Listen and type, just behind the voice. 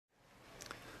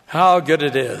How good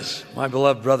it is, my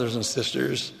beloved brothers and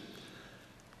sisters,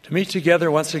 to meet together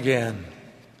once again.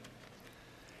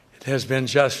 It has been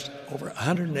just over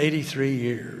 183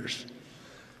 years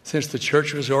since the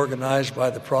church was organized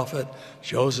by the prophet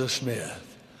Joseph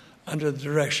Smith under the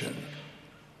direction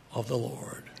of the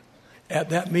Lord. At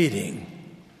that meeting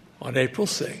on April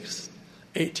 6,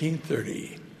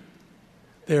 1830,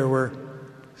 there were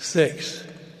 6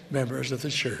 members of the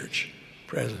church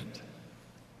present.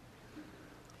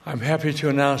 I'm happy to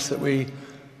announce that we,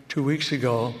 2 weeks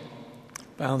ago,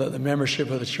 found that the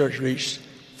membership of the church reached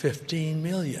 15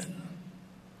 million.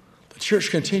 The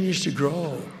church continues to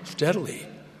grow steadily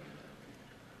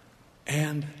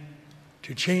and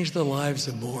to change the lives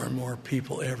of more and more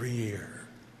people every year.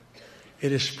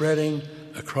 It is spreading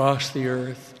across the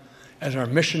earth as our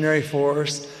missionary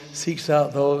force seeks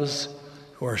out those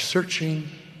who are searching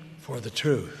for the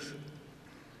truth.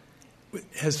 It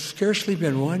has scarcely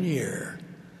been 1 year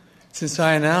since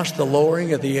I announced the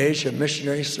lowering of the age of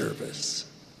missionary service.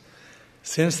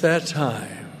 Since that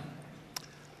time,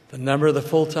 the number of the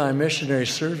full-time missionaries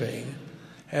serving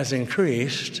has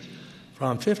increased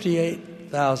from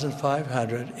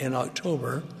 58,500 in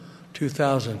October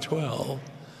 2012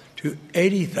 to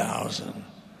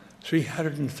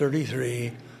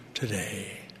 80,333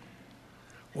 today.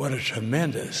 What a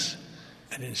tremendous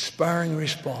and inspiring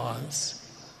response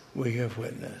we have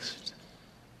witnessed.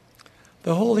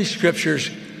 The Holy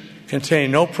Scriptures contain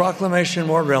no proclamation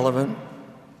more relevant,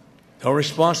 no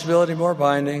responsibility more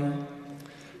binding,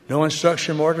 no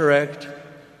instruction more direct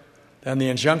than the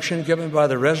injunction given by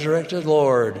the resurrected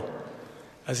Lord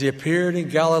as he appeared in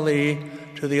Galilee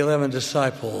to the 11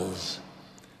 disciples.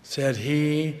 Said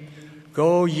he,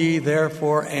 "Go ye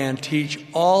therefore and teach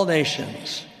all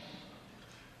nations,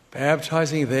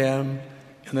 baptizing them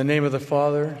in the name of the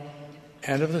Father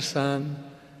and of the Son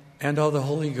and of the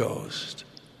Holy Ghost."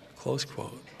 Close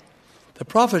quote. The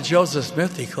prophet Joseph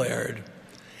Smith declared,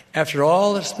 after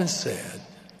all that's been said,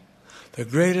 the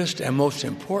greatest and most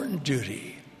important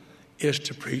duty is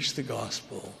to preach the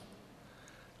gospel.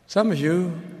 Some of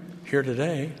you here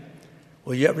today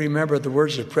will yet remember the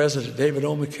words of President David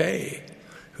O. McKay,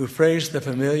 who phrased the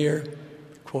familiar,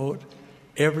 quote,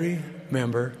 "Every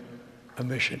member a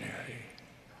missionary."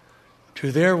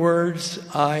 To their words,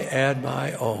 I add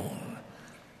my own.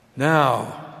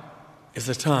 Now is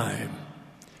the time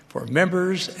for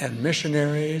members and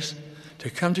missionaries to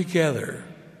come together,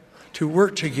 to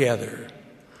work together,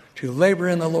 to labor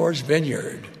in the Lord's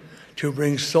vineyard, to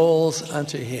bring souls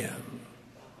unto him.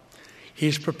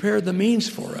 He's prepared the means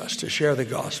for us to share the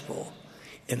gospel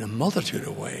in a multitude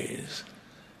of ways,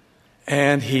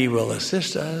 and he will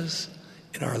assist us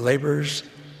in our labors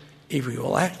if we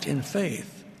will act in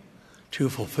faith to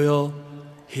fulfill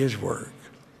his work.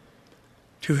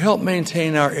 To help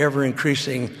maintain our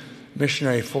ever-increasing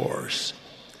missionary force,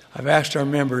 I've asked our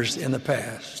members in the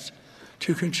past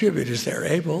to contribute as they're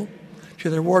able to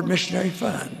the Ward Missionary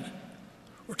Fund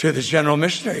or to the General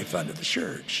Missionary Fund of the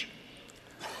church.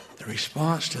 The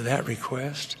response to that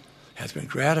request has been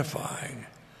gratifying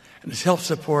and has helped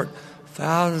support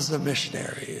thousands of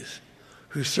missionaries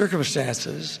whose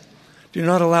circumstances do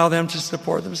not allow them to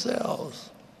support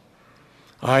themselves.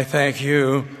 I thank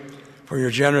you for your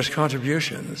generous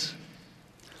contributions.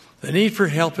 The need for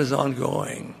help is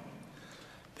ongoing,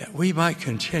 that we might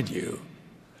continue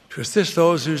to assist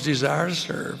those whose desire to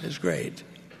serve is great,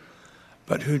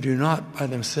 but who do not by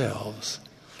themselves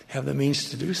have the means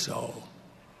to do so.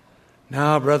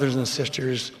 Now, brothers and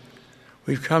sisters,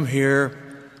 we've come here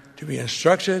to be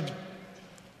instructed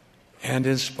and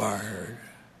inspired.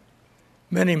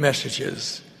 Many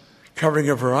messages covering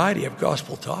a variety of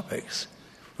gospel topics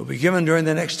will be given during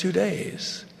the next 2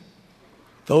 days.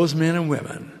 Those men and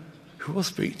women who will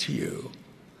speak to you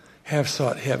have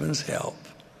sought heaven's help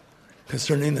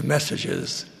concerning the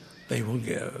messages they will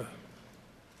give.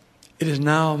 It is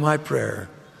now my prayer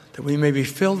that we may be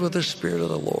filled with the Spirit of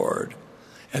the Lord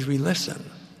as we listen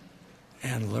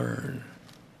and learn.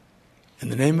 In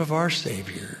the name of our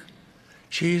Savior,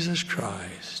 Jesus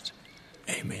Christ,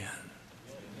 amen.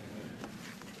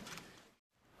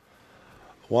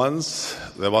 Once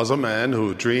there was a man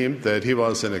who dreamed that he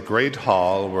was in a great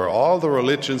hall where all the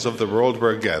religions of the world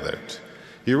were gathered.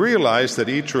 He realized that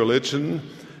each religion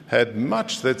had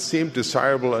much that seemed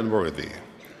desirable and worthy.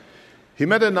 He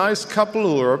met a nice couple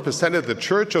who represented the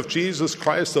Church of Jesus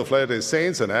Christ of Latter-day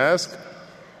Saints and asked,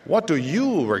 "What do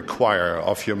you require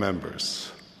of your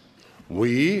members?"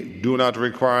 "We do not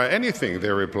require anything,"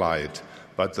 they replied,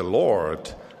 "but the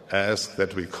Lord asks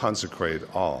that we consecrate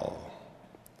all."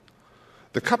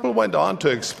 The couple went on to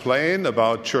explain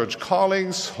about church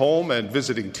callings, home and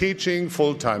visiting teaching,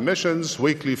 full-time missions,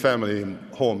 weekly family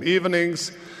home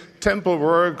evenings, temple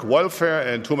work, welfare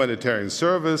and humanitarian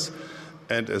service,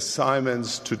 and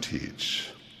assignments to teach.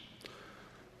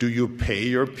 Do you pay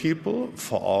your people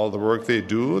for all the work they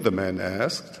do? The man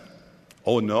asked.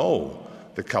 Oh no,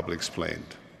 the couple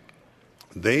explained.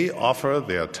 They offer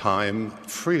their time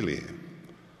freely.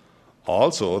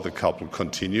 Also, the couple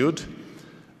continued,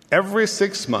 every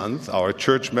 6 months, our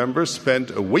church members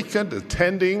spend a weekend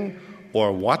attending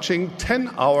or watching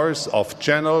 10 hours of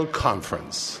general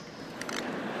conference.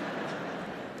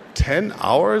 10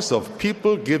 hours of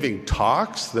people giving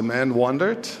talks, the man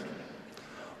wondered.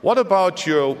 What about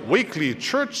your weekly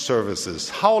church services?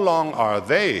 How long are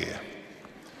they?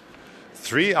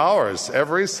 3 hours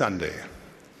every Sunday.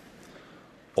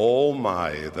 Oh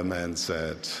my, the man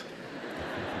said.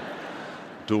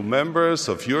 Do members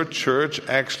of your church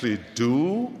actually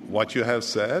do what you have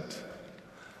said?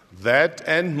 That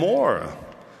and more.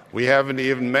 We haven't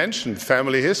even mentioned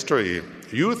family history,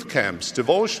 youth camps,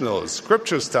 devotionals,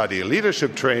 scripture study,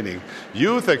 leadership training,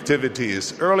 youth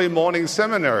activities, early morning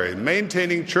seminary,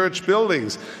 maintaining church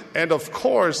buildings, and of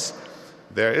course,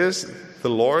 there is the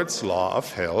Lord's Law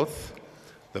of Health,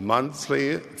 the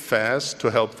monthly fast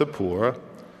to help the poor,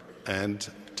 and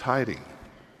tithing.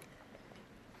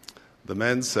 The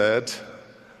man said,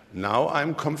 now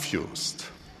I'm confused.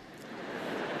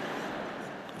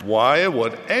 Why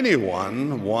would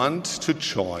anyone want to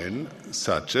join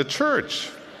such a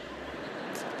church?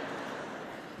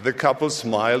 The couple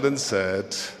smiled and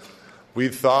said, we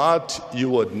thought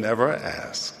you would never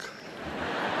ask.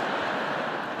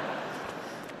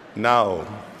 Now,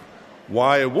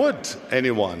 why would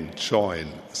anyone join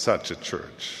such a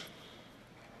church?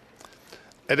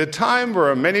 At a time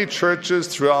where many churches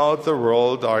throughout the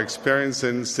world are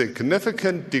experiencing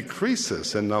significant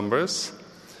decreases in numbers,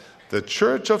 the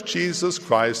Church of Jesus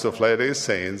Christ of Latter-day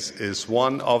Saints is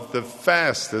one of the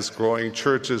fastest growing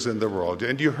churches in the world.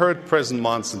 And you heard President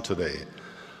Monson today,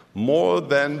 more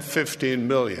than 15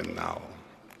 million now.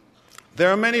 There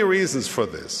are many reasons for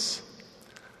this,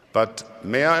 but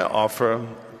may I offer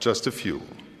just a few.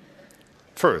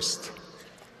 First,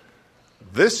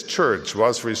 this church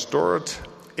was restored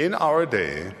in our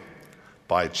day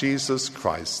by Jesus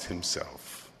Christ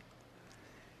himself.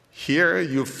 Here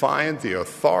you find the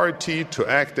authority to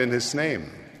act in his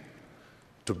name,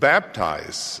 to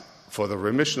baptize for the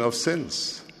remission of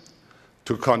sins,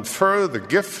 to confer the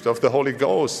gift of the Holy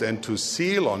Ghost, and to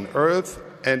seal on earth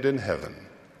and in heaven.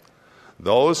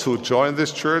 Those who join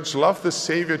this church love the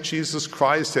Savior Jesus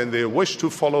Christ and they wish to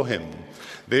follow him.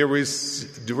 They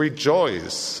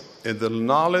rejoice in the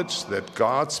knowledge that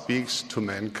God speaks to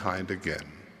mankind again.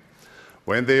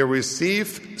 When they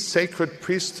receive sacred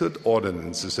priesthood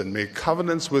ordinances and make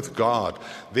covenants with God,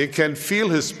 they can feel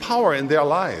his power in their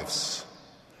lives.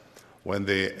 When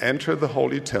they enter the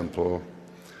holy temple,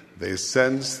 they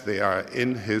sense they are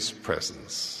in his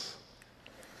presence.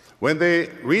 When they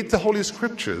read the Holy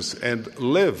Scriptures and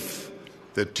live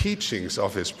the teachings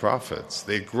of his prophets,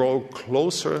 they grow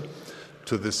closer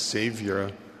to the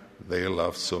Savior they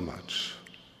love so much.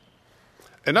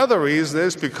 Another reason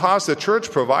is because the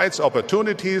church provides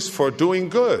opportunities for doing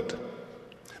good.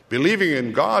 Believing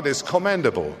in God is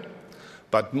commendable,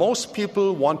 but most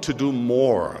people want to do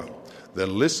more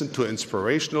than listen to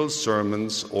inspirational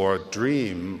sermons or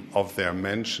dream of their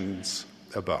mansions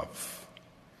above.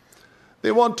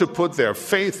 They want to put their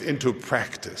faith into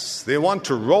practice. They want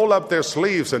to roll up their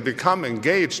sleeves and become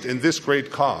engaged in this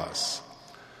great cause.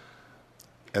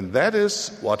 And that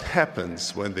is what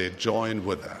happens when they join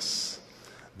with us.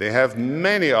 They have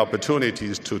many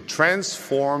opportunities to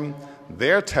transform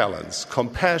their talents,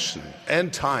 compassion,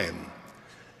 and time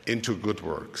into good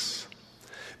works.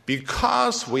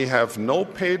 Because we have no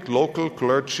paid local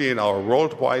clergy in our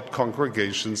worldwide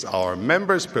congregations, our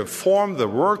members perform the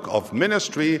work of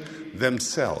ministry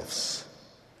themselves.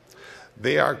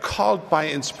 They are called by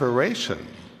inspiration.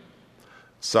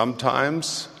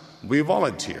 Sometimes we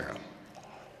volunteer.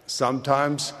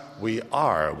 Sometimes we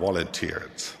are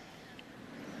volunteered.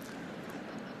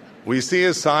 We see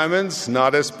assignments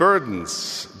not as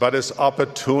burdens, but as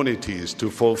opportunities to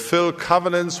fulfill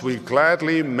covenants we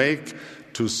gladly make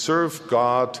to serve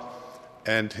God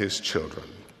and his children.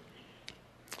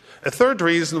 A third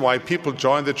reason why people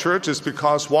join the church is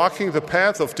because walking the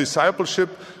path of discipleship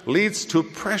leads to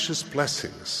precious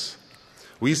blessings.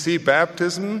 We see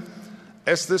baptism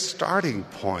as the starting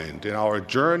point in our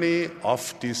journey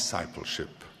of discipleship.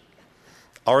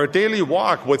 Our daily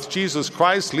walk with Jesus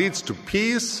Christ leads to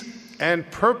peace and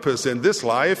purpose in this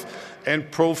life and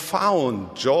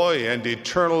profound joy and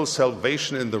eternal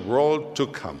salvation in the world to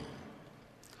come.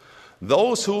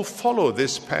 Those who follow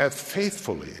this path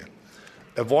faithfully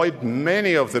avoid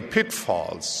many of the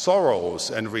pitfalls, sorrows,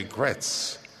 and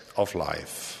regrets of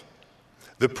life.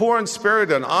 The poor in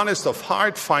spirit and honest of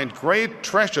heart find great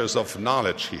treasures of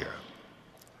knowledge here.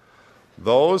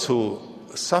 Those who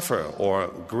suffer or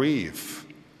grieve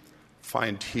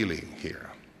find healing here.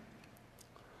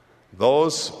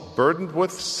 Those burdened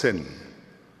with sin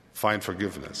find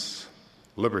forgiveness,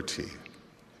 liberty,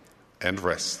 and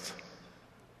rest.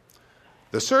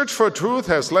 The search for truth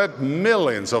has led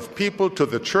millions of people to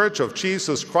the Church of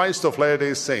Jesus Christ of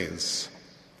Latter-day Saints.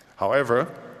 However,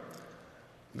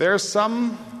 there are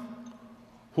some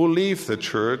who leave the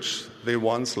church they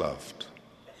once loved.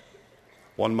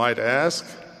 One might ask,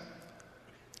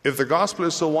 if the gospel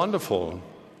is so wonderful,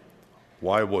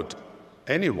 why would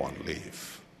anyone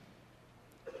leave?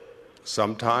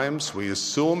 Sometimes we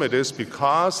assume it is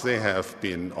because they have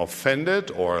been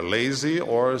offended or lazy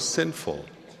or sinful.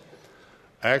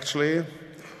 Actually,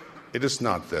 it is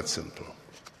not that simple.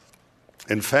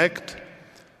 In fact,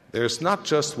 there's not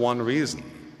just one reason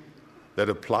that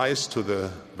applies to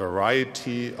the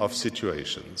variety of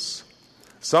situations.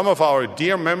 Some of our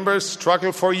dear members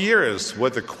struggle for years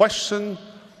with the question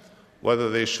whether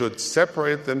they should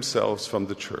separate themselves from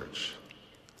the church.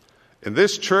 In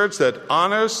this church that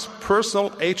honors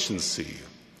personal agency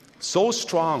so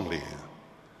strongly,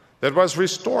 that was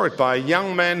restored by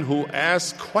young men who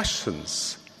asked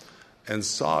questions and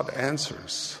sought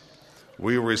answers,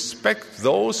 we respect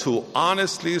those who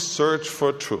honestly search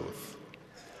for truth.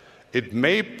 It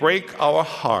may break our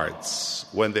hearts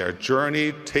when their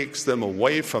journey takes them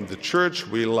away from the church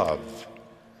we love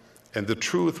and the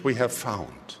truth we have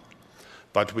found.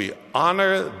 But we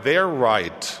honor their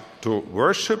right to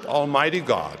worship Almighty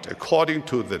God according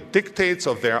to the dictates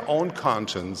of their own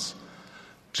conscience,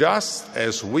 just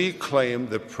as we claim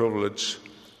the privilege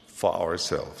for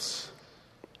ourselves.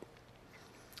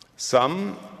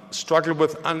 Some struggle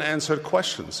with unanswered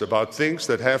questions about things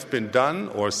that have been done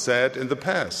or said in the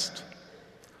past.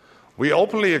 We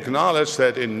openly acknowledge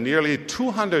that in nearly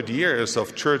 200 years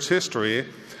of church history,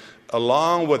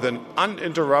 along with an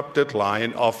uninterrupted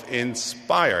line of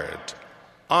inspired,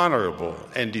 honorable,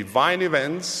 and divine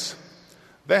events,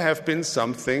 there have been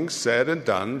some things said and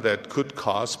done that could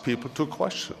cause people to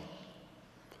question.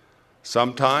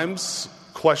 Sometimes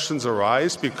questions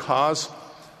arise because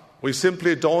we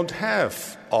simply don't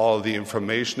have all the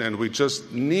information and we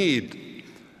just need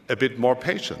a bit more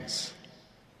patience.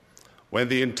 When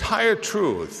the entire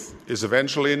truth is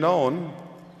eventually known,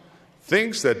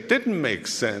 things that didn't make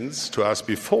sense to us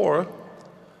before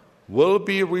will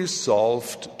be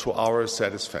resolved to our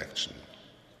satisfaction.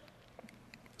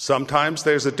 Sometimes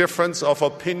there's a difference of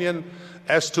opinion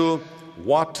as to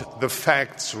what the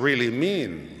facts really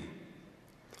mean.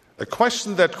 A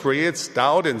question that creates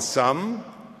doubt in some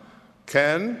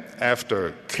can,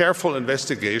 after careful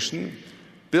investigation,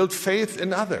 build faith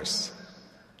in others.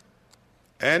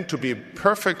 And to be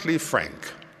perfectly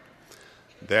frank,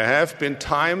 there have been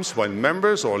times when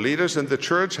members or leaders in the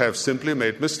church have simply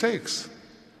made mistakes.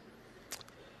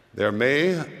 There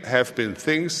may have been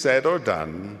things said or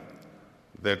done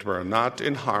that were not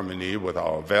in harmony with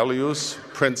our values,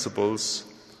 principles,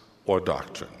 or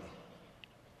doctrine.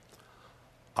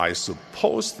 I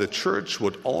suppose the church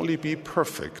would only be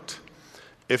perfect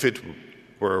if it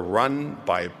were run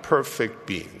by perfect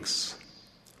beings.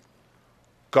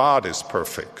 God is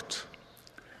perfect,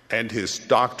 and his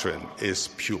doctrine is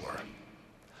pure.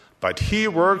 But he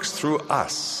works through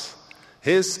us,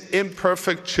 his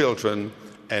imperfect children,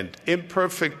 and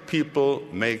imperfect people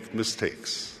make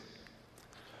mistakes.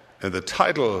 In the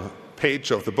title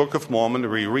page of the Book of Mormon,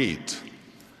 we read,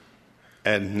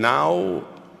 "And now,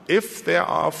 if there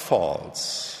are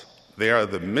faults, they are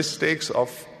the mistakes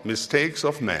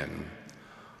of men.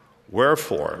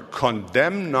 Wherefore,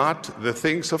 condemn not the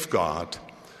things of God,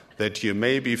 that you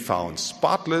may be found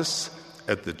spotless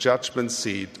at the judgment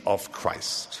seat of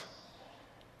Christ."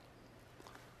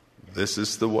 This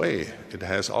is the way it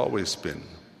has always been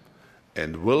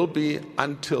and will be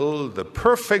until the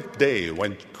perfect day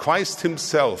when Christ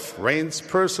himself reigns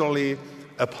personally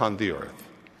upon the earth.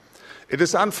 It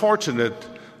is unfortunate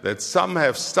that some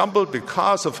have stumbled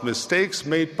because of mistakes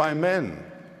made by men.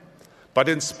 But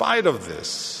in spite of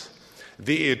this,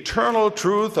 the eternal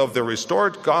truth of the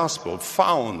restored gospel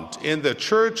found in the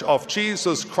Church of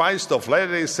Jesus Christ of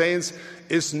Latter-day Saints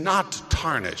is not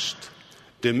tarnished,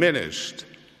 diminished,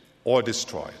 or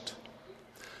destroyed.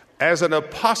 As an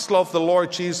apostle of the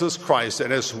Lord Jesus Christ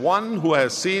and as one who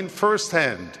has seen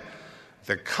firsthand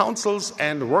the counsels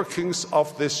and workings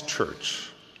of this church,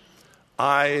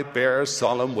 I bear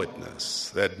solemn witness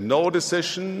that no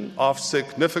decision of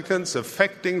significance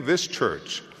affecting this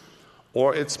church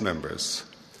or its members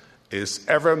is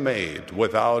ever made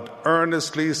without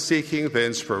earnestly seeking the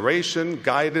inspiration,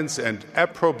 guidance, and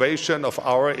approbation of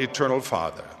our eternal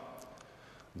Father.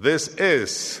 This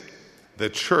is the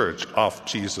Church of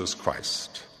Jesus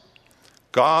Christ.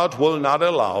 God will not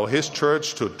allow his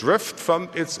church to drift from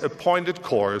its appointed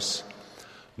course,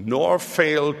 nor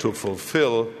fail to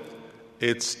fulfill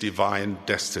its divine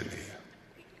destiny.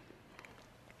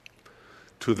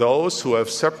 To those who have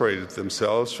separated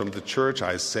themselves from the church,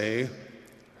 I say,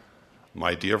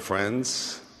 my dear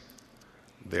friends,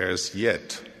 there's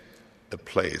yet a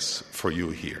place for you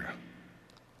here.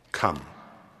 Come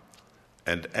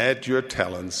and add your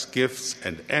talents, gifts,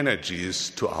 and energies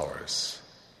to ours.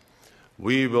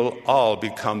 We will all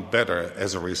become better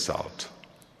as a result.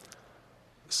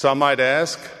 Some might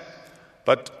ask,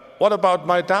 but what about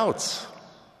my doubts?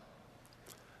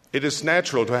 It is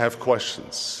natural to have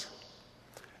questions.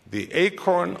 The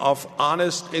acorn of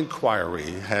honest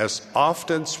inquiry has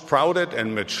often sprouted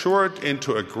and matured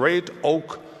into a great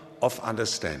oak of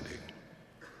understanding.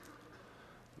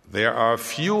 There are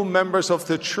few members of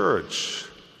the church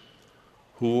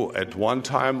who at one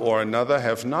time or another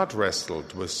have not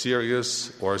wrestled with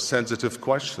serious or sensitive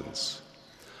questions.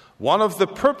 One of the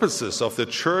purposes of the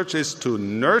church is to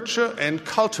nurture and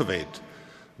cultivate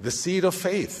the seed of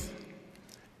faith,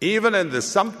 even in the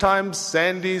sometimes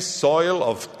sandy soil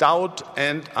of doubt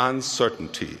and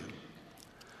uncertainty.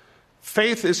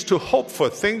 Faith is to hope for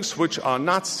things which are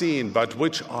not seen but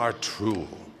which are true.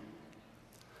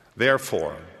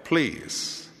 Therefore,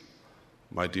 please,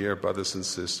 my dear brothers and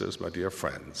sisters, my dear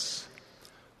friends,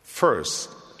 first,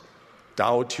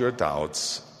 doubt your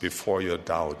doubts before you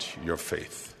doubt your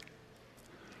faith.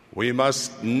 We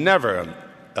must never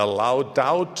allow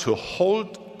doubt to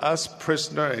hold us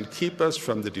prisoner and keep us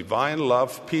from the divine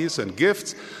love, peace, and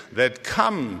gifts that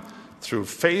come through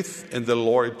faith in the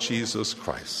Lord Jesus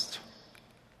Christ.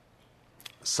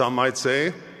 Some might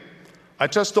say, I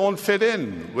just don't fit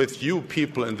in with you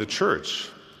people in the church.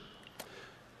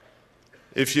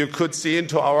 If you could see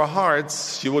into our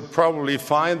hearts, you would probably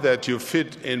find that you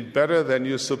fit in better than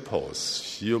you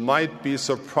suppose. You might be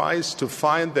surprised to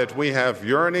find that we have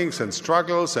yearnings and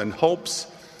struggles and hopes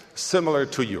similar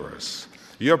to yours.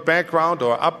 Your background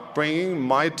or upbringing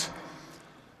might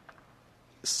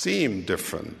seem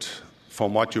different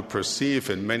from what you perceive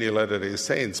in many Latter-day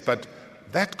Saints, but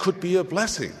that could be a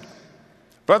blessing.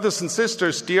 Brothers and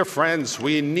sisters, dear friends,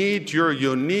 we need your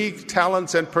unique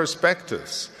talents and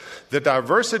perspectives. The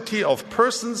diversity of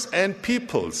persons and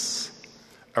peoples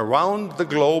around the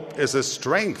globe is a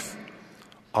strength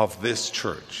of this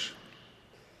church.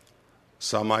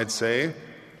 Some might say,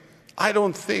 I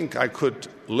don't think I could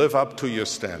live up to your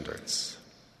standards.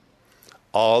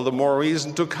 All the more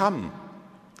reason to come.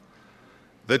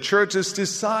 The church is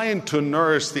designed to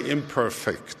nurse the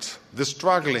imperfect, the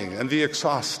struggling, and the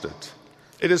exhausted.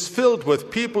 It is filled with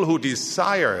people who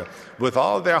desire with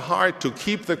all their heart to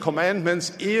keep the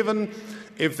commandments, even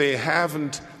if they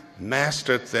haven't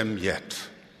mastered them yet.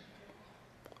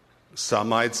 Some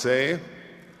might say,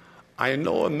 I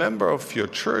know a member of your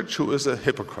church who is a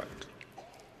hypocrite.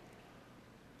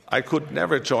 I could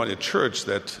never join a church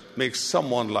that makes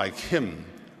someone like him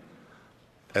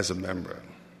as a member.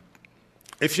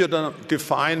 If you don't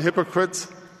define hypocrites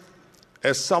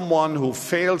as someone who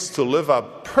fails to live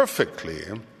up perfectly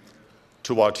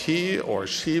to what he or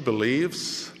she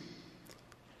believes,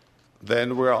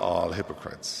 then we're all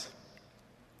hypocrites.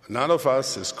 None of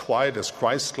us is quite as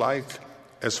Christ-like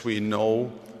as we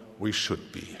know we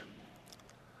should be.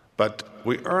 But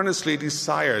we earnestly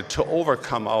desire to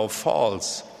overcome our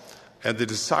faults and the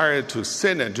desire to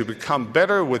sin and to become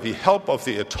better with the help of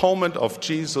the atonement of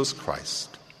Jesus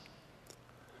Christ.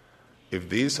 If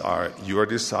these are your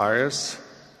desires,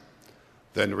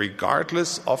 then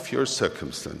regardless of your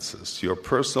circumstances, your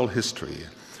personal history,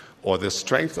 or the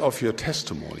strength of your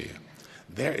testimony,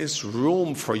 there is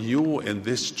room for you in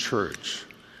this church.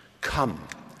 Come,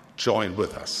 join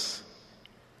with us.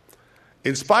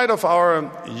 In spite of our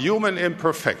human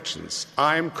imperfections,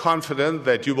 I'm confident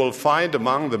that you will find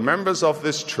among the members of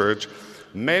this church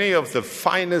many of the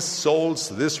finest souls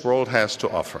this world has to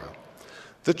offer.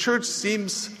 The Church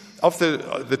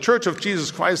of Jesus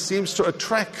Christ seems to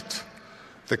attract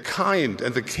the kind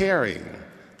and the caring,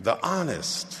 the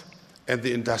honest and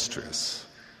the industrious.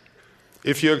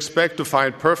 If you expect to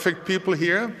find perfect people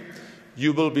here,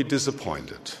 you will be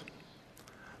disappointed.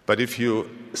 But if you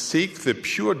seek the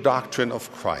pure doctrine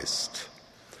of Christ,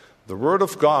 the Word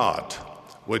of God,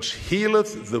 which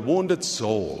healeth the wounded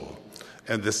soul,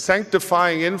 and the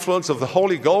sanctifying influence of the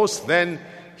Holy Ghost, then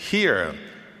here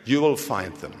you will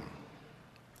find them.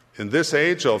 In this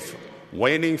age of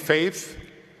waning faith,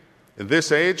 in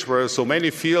this age where so many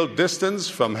feel distance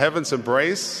from heaven's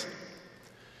embrace,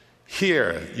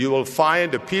 here you will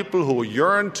find a people who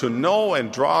yearn to know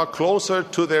and draw closer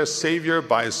to their Savior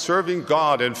by serving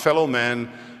God and fellow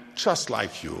men just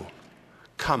like you.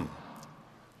 Come,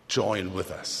 join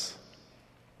with us.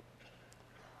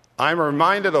 I'm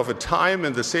reminded of a time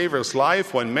in the Savior's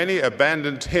life when many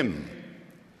abandoned him.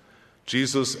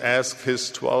 Jesus asked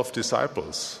his 12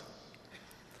 disciples,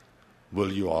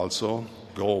 "Will you also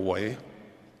go away?"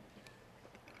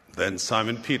 Then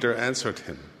Simon Peter answered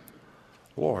him,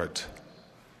 "Lord,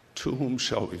 to whom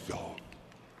shall we go?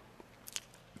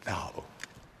 Thou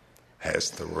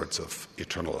hast the words of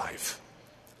eternal life."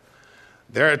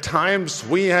 There are times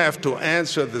we have to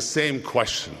answer the same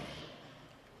question.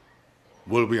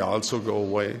 Will we also go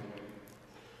away?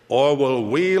 Or will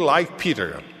we, like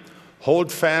Peter,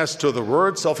 hold fast to the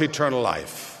words of eternal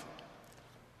life?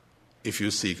 If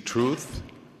you seek truth,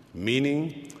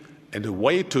 meaning, and a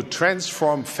way to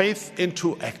transform faith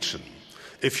into action,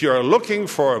 if you're looking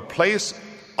for a place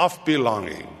of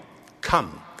belonging,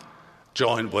 come,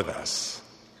 join with us.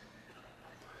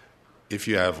 If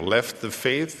you have left the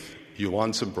faith you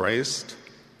once embraced,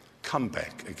 come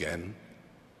back again,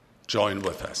 join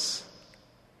with us.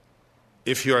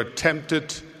 If you are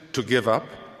tempted to give up,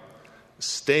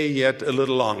 stay yet a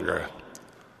little longer.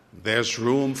 There's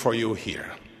room for you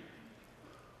here.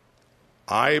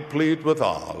 I plead with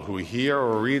all who hear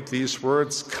or read these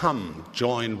words, come,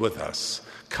 join with us.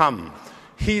 Come,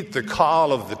 heed the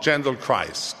call of the gentle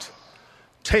Christ.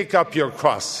 Take up your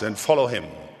cross and follow him.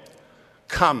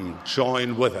 Come,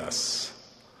 join with us.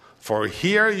 For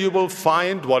here you will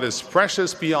find what is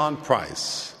precious beyond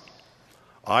price.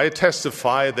 I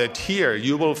testify that here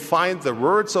you will find the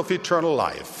words of eternal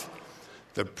life,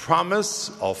 the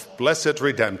promise of blessed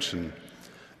redemption,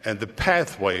 and the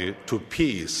pathway to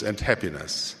peace and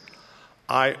happiness.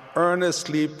 I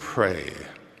earnestly pray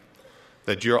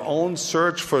that your own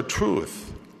search for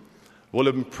truth will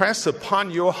impress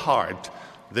upon your heart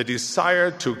the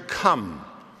desire to come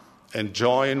and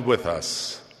join with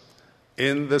us.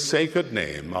 In the sacred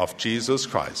name of Jesus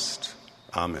Christ.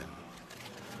 Amen.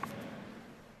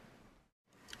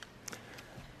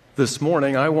 This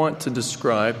morning, I want to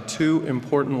describe two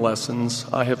important lessons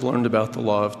I have learned about the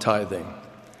law of tithing.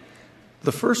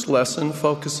 The first lesson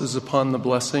focuses upon the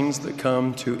blessings that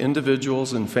come to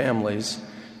individuals and families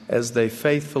as they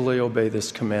faithfully obey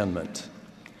this commandment.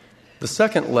 The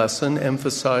second lesson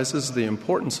emphasizes the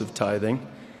importance of tithing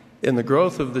in the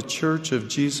growth of the Church of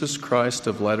Jesus Christ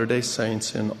of Latter-day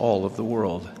Saints in all of the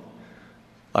world.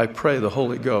 I pray the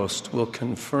Holy Ghost will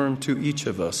confirm to each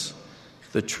of us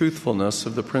the truthfulness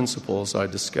of the principles I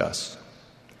discuss.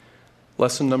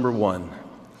 Lesson number 1,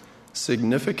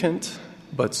 significant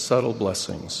but subtle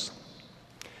blessings.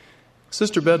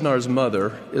 Sister Bednar's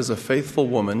mother is a faithful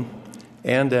woman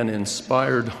and an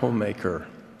inspired homemaker.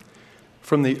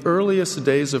 From the earliest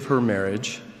days of her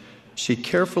marriage, she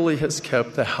carefully has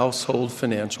kept the household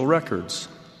financial records.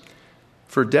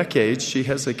 For decades, she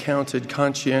has accounted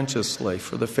conscientiously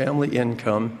for the family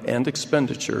income and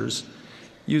expenditures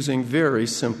using very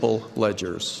simple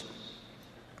ledgers.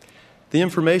 The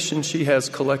information she has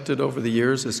collected over the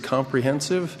years is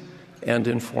comprehensive and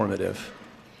informative.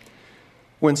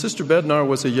 When Sister Bednar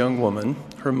was a young woman,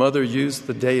 her mother used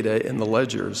the data in the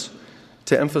ledgers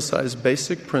to emphasize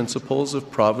basic principles of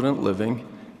provident living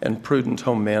and prudent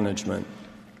home management.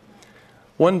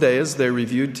 One day, as they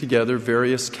reviewed together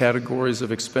various categories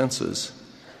of expenses,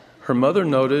 her mother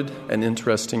noted an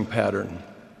interesting pattern.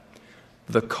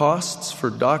 The costs for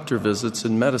doctor visits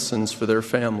and medicines for their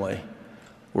family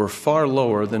were far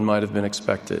lower than might have been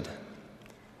expected.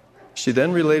 She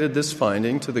then related this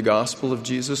finding to the gospel of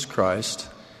Jesus Christ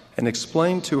and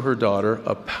explained to her daughter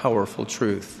a powerful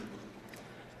truth.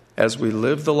 As we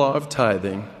live the law of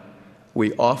tithing,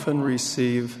 we often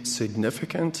receive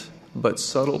significant but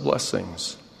subtle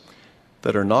blessings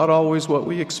that are not always what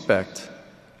we expect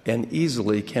and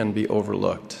easily can be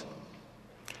overlooked.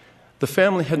 The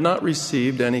family had not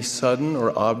received any sudden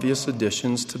or obvious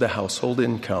additions to the household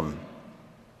income.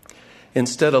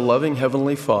 Instead, a loving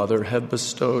Heavenly Father had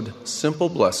bestowed simple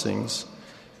blessings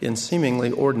in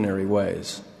seemingly ordinary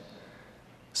ways.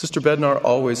 Sister Bednar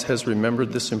always has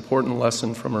remembered this important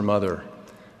lesson from her mother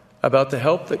about the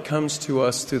help that comes to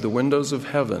us through the windows of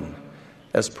heaven,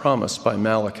 as promised by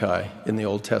Malachi in the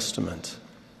Old Testament.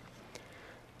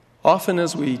 Often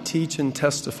as we teach and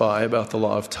testify about the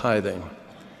law of tithing,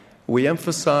 We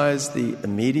emphasize the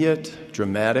immediate,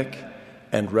 dramatic,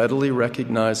 and readily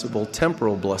recognizable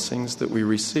temporal blessings that we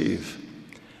receive.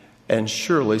 And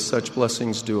surely such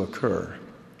blessings do occur.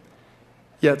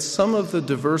 Yet some of the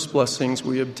diverse blessings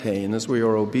we obtain as we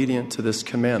are obedient to this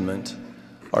commandment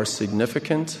are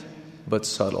significant but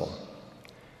subtle.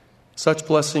 Such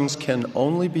blessings can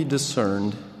only be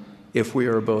discerned if we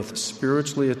are both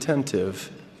spiritually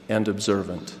attentive and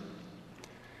observant.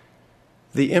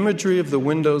 The imagery of the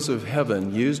windows of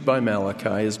heaven used by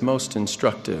Malachi is most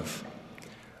instructive.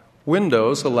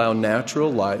 Windows allow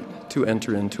natural light to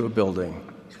enter into a building.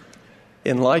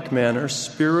 In like manner,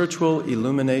 spiritual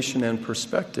illumination and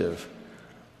perspective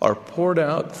are poured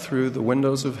out through the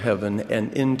windows of heaven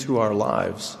and into our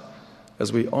lives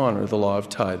as we honor the law of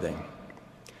tithing.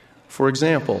 For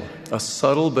example, a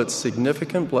subtle but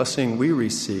significant blessing we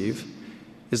receive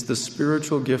is the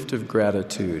spiritual gift of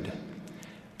gratitude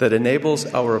that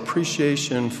enables our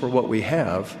appreciation for what we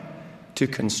have to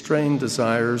constrain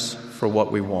desires for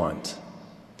what we want.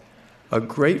 A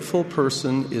grateful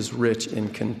person is rich in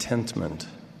contentment.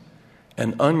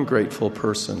 An ungrateful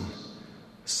person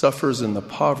suffers in the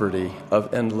poverty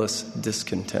of endless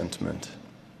discontentment.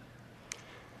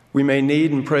 We may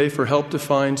need and pray for help to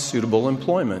find suitable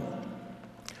employment.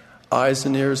 Eyes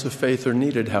and ears of faith are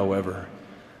needed, however,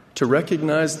 to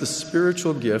recognize the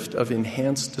spiritual gift of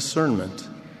enhanced discernment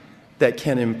that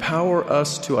can empower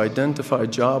us to identify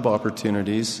job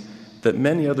opportunities that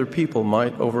many other people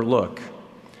might overlook,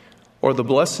 or the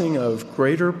blessing of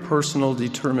greater personal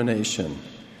determination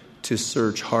to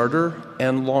search harder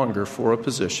and longer for a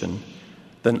position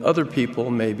than other people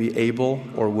may be able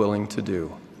or willing to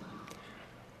do.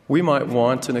 We might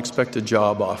want and expect a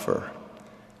job offer,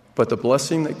 but the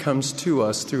blessing that comes to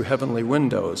us through heavenly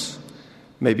windows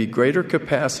may be greater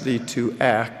capacity to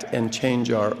act and change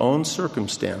our own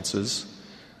circumstances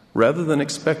rather than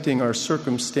expecting our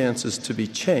circumstances to be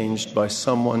changed by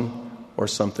someone or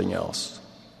something else.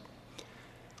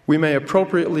 We may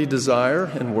appropriately desire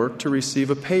and work to receive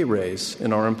a pay raise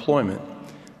in our employment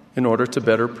in order to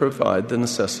better provide the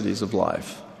necessities of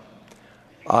life.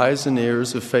 Eyes and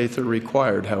ears of faith are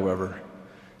required, however,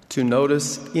 to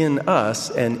notice in us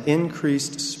an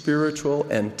increased spiritual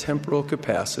and temporal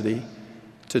capacity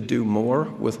to do more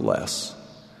with less,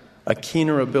 a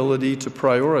keener ability to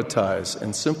prioritize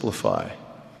and simplify,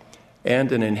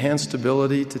 and an enhanced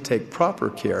ability to take proper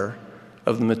care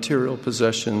of the material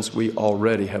possessions we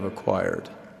already have acquired.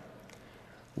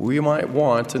 We might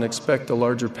want and expect a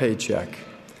larger paycheck,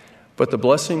 but the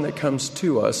blessing that comes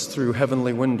to us through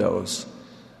heavenly windows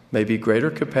may be greater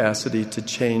capacity to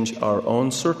change our own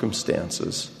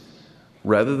circumstances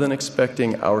rather than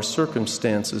expecting our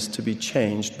circumstances to be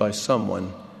changed by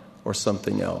someone or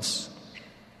something else.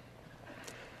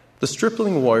 The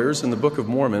stripling warriors in the Book of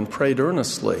Mormon prayed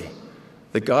earnestly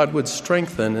that God would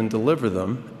strengthen and deliver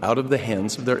them out of the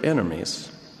hands of their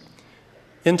enemies.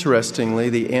 Interestingly,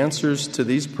 the answers to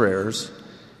these prayers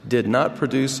did not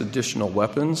produce additional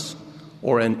weapons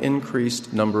or an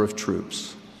increased number of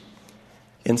troops.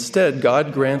 Instead,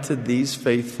 God granted these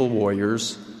faithful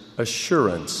warriors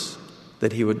assurance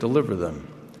that He would deliver them,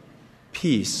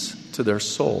 peace to their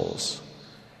souls,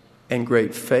 and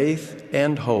great faith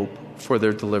and hope for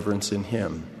their deliverance in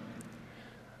Him.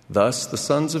 Thus, the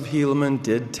sons of Helaman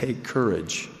did take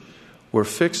courage, were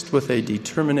fixed with a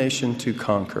determination to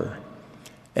conquer,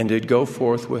 and did go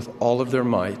forth with all of their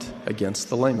might against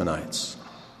the Lamanites.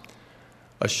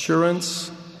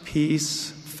 Assurance,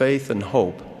 peace, faith, and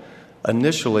hope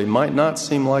initially might not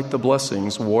seem like the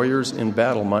blessings warriors in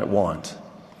battle might want,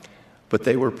 but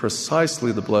they were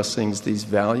precisely the blessings these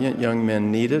valiant young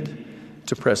men needed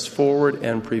to press forward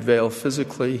and prevail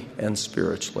physically and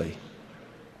spiritually.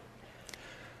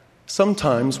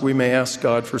 Sometimes we may ask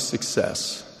God for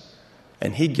success,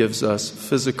 and He gives us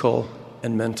physical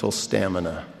and mental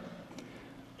stamina.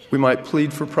 We might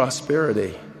plead for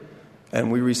prosperity,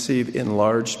 and we receive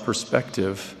enlarged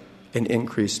perspective and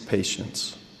increased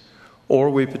patience. Or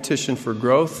we petition for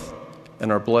growth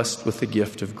and are blessed with the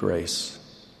gift of grace.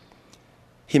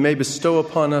 He may bestow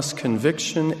upon us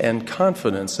conviction and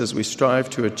confidence as we strive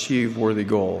to achieve worthy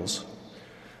goals.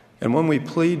 And when we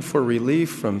plead for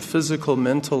relief from physical,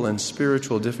 mental, and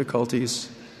spiritual difficulties,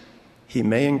 He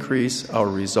may increase our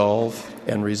resolve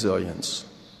and resilience.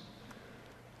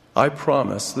 I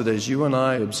promise that as you and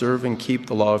I observe and keep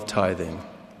the law of tithing,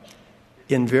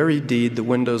 in very deed the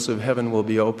windows of heaven will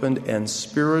be opened and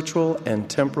spiritual and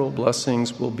temporal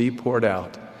blessings will be poured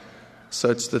out,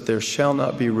 such that there shall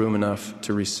not be room enough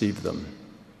to receive them.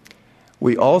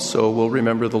 We also will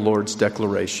remember the Lord's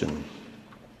declaration,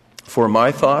 "For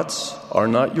my thoughts are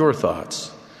not your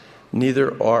thoughts,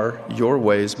 neither are your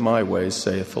ways my ways,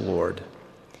 saith the Lord.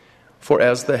 For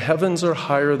as the heavens are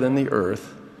higher than the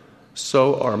earth,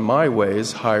 so are my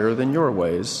ways higher than your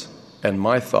ways, and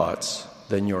my thoughts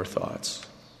than your thoughts.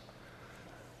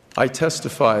 I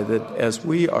testify that as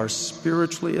we are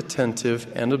spiritually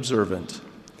attentive and observant,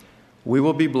 we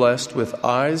will be blessed with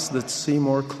eyes that see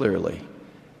more clearly,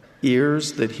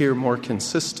 ears that hear more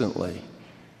consistently,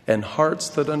 and hearts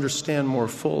that understand more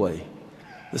fully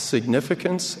the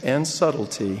significance and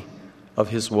subtlety of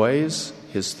His ways,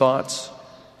 His thoughts,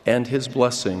 and His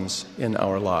blessings in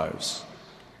our lives.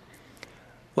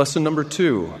 Lesson number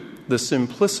 2, the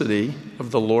simplicity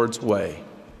of the Lord's way.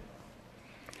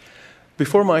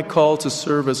 Before my call to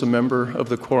serve as a member of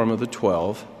the Quorum of the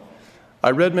 12, I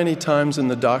read many times in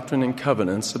the Doctrine and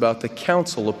Covenants about the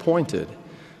council appointed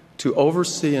to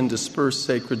oversee and disperse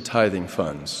sacred tithing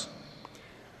funds.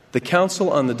 The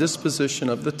Council on the Disposition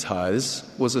of the Tithes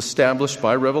was established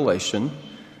by revelation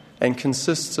and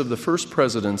consists of the First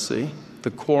Presidency,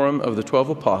 the Quorum of the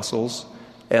 12 Apostles,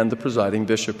 and the presiding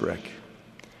bishopric.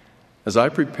 As I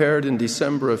prepared in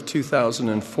December of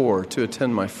 2004 to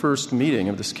attend my first meeting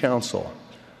of this council,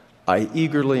 I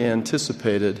eagerly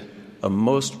anticipated a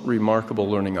most remarkable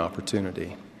learning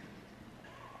opportunity.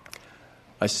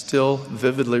 I still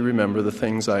vividly remember the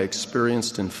things I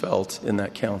experienced and felt in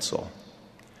that council.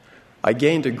 I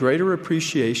gained a greater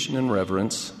appreciation and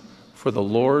reverence for the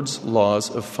Lord's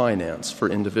laws of finance for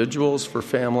individuals, for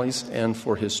families, and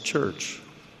for His church.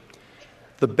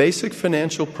 The basic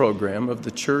financial program of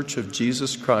the Church of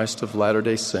Jesus Christ of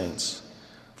Latter-day Saints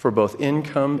for both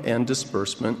income and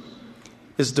disbursement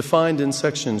is defined in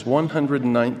sections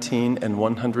 119 and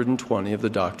 120 of the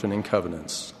Doctrine and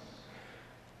Covenants.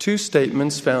 2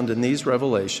 statements found in these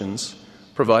revelations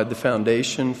provide the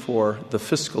foundation for the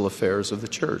fiscal affairs of the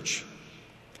church.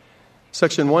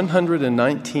 Section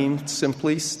 119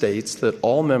 simply states that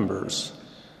all members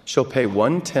shall pay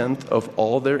 1/10 of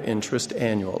all their interest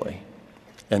annually,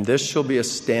 and this shall be a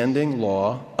standing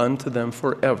law unto them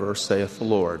forever, saith the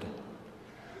Lord.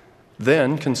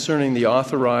 Then, concerning the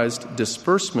authorized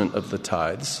disbursement of the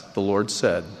tithes, the Lord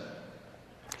said,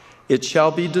 It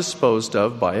shall be disposed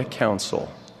of by a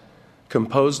council,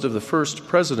 composed of the first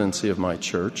presidency of my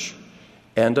church,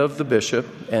 and of the bishop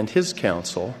and his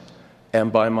council,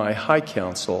 and by my high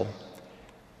council,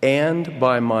 and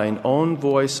by mine own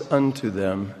voice unto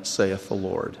them, saith the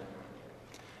Lord.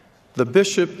 The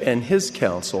bishop and his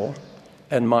council,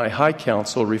 and my high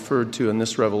council referred to in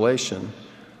this revelation,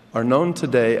 are known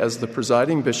today as the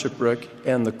presiding bishopric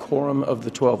and the Quorum of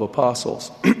the 12 Apostles,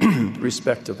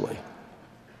 respectively.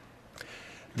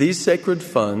 These sacred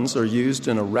funds are used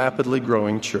in a rapidly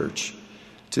growing church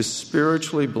to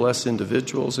spiritually bless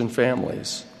individuals and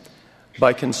families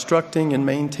by constructing and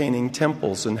maintaining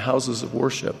temples and houses of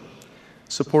worship,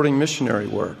 supporting missionary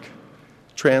work,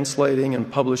 translating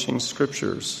and publishing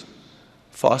scriptures,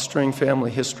 fostering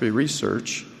family history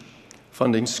research,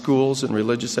 funding schools and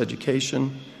religious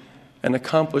education, and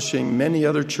accomplishing many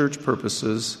other church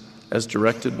purposes as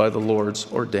directed by the Lord's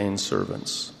ordained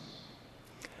servants.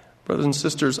 Brothers and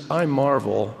sisters, I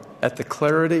marvel at the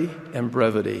clarity and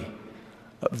brevity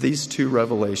of these 2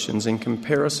 revelations in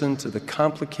comparison to the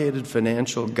complicated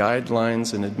financial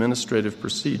guidelines and administrative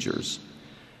procedures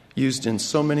used in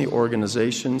so many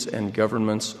organizations and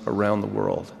governments around the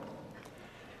world.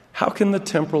 How can the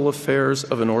temporal affairs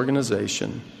of an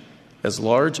organization as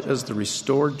large as the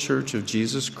restored Church of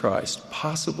Jesus Christ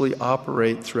possibly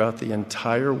operate throughout the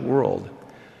entire world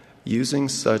using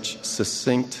such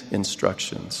succinct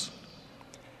instructions?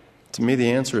 To me,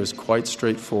 the answer is quite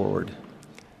straightforward.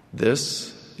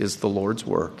 This is the Lord's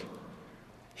work.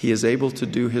 He is able to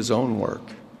do His own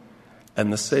work,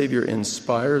 and the Savior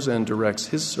inspires and directs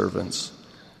His servants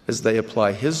as they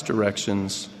apply His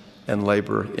directions and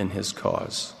labor in His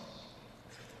cause.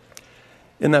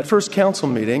 In that first council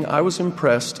meeting, I was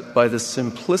impressed by the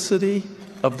simplicity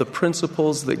of the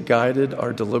principles that guided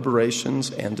our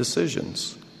deliberations and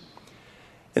decisions.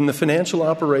 In the financial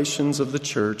operations of the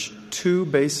church, 2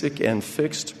 basic and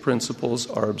fixed principles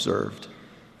are observed.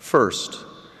 First,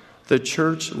 the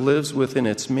church lives within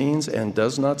its means and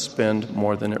does not spend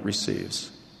more than it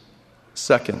receives.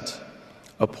 Second,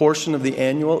 a portion of the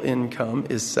annual income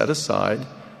is set aside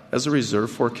as a reserve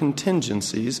for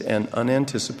contingencies and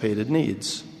unanticipated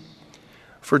needs.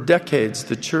 For decades,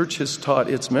 the church has taught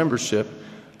its membership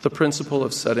the principle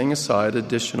of setting aside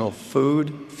additional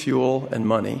food, fuel, and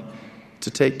money to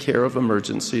take care of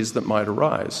emergencies that might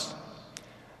arise.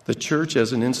 The church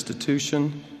as an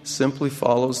institution simply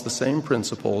follows the same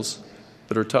principles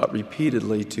that are taught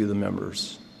repeatedly to the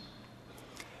members.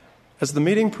 As the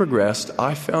meeting progressed,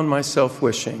 I found myself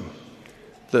wishing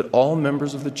that all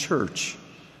members of the church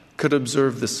could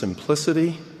observe the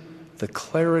simplicity, the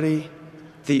clarity,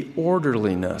 the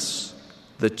orderliness,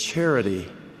 the charity,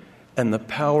 and the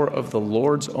power of the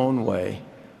Lord's own way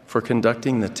for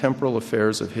conducting the temporal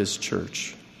affairs of His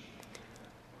church.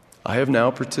 I have now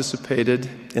participated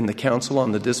in the Council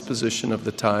on the Disposition of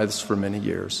the Tithes for many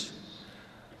years.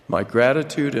 My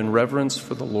gratitude and reverence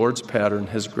for the Lord's pattern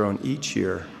has grown each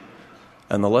year,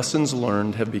 and the lessons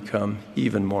learned have become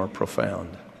even more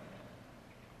profound.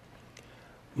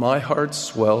 My heart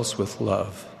swells with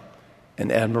love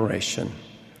and admiration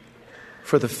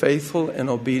for the faithful and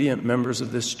obedient members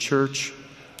of this church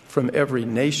from every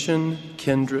nation,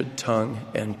 kindred, tongue,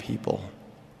 and people.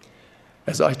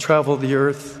 As I travel the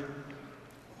earth,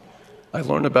 I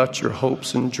learn about your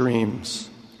hopes and dreams,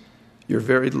 your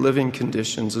varied living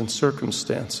conditions and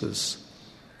circumstances,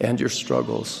 and your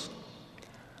struggles.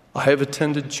 I have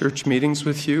attended church meetings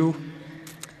with you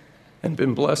and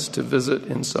been blessed to visit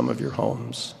in some of your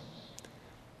homes.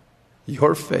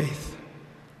 Your faith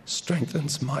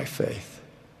strengthens my faith.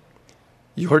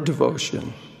 Your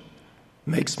devotion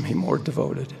makes me more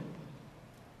devoted.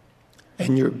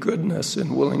 And your goodness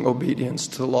and willing obedience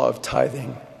to the law of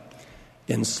tithing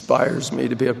inspires me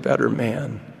to be a better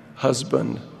man,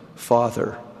 husband,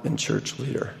 father, and church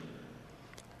leader.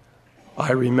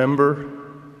 I remember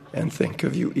and think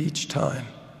of you each time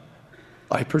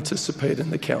I participate in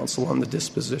the Council on the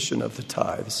Disposition of the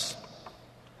Tithes.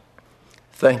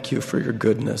 Thank you for your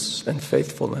goodness and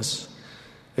faithfulness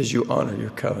as you honor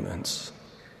your covenants.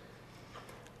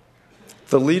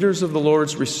 The leaders of the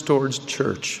Lord's restored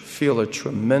church feel a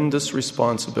tremendous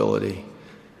responsibility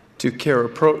to care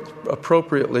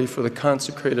appropriately for the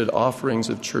consecrated offerings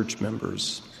of church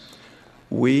members.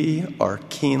 We are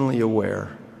keenly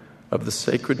aware of the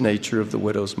sacred nature of the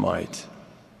widow's mite.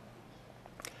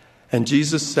 And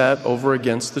Jesus sat over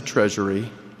against the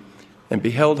treasury and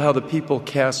beheld how the people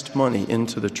cast money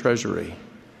into the treasury,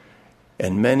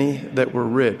 and many that were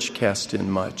rich cast in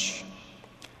much.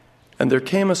 And there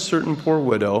came a certain poor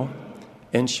widow,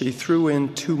 and she threw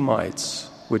in 2 mites,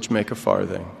 which make a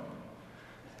farthing.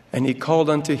 And he called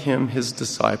unto him his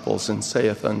disciples, and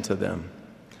saith unto them,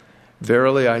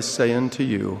 Verily I say unto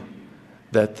you,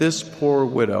 that this poor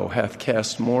widow hath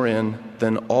cast more in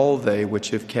than all they which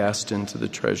have cast into the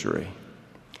treasury.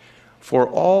 For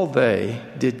all they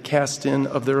did cast in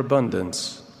of their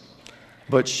abundance,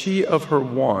 but she of her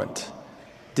want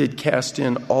did cast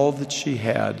in all that she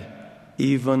had,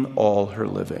 even all her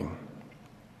living.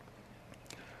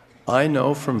 I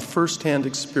know from first-hand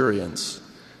experience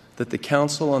that the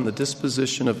Council on the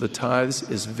Disposition of the Tithes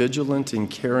is vigilant in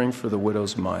caring for the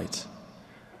widow's mite.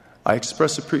 I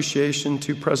express appreciation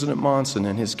to President Monson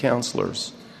and his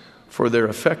counselors for their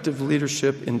effective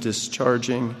leadership in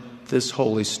discharging this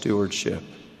holy stewardship.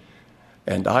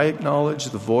 And I acknowledge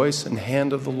the voice and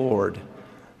hand of the Lord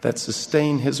that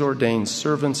sustain his ordained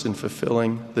servants in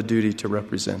fulfilling the duty to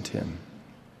represent him.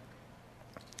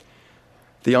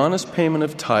 The honest payment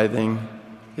of tithing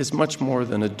is much more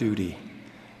than a duty.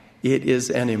 It is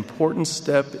an important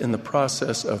step in the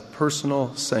process of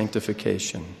personal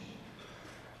sanctification.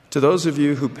 To those of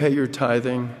you who pay your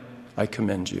tithing, I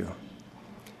commend you.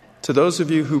 To those of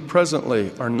you who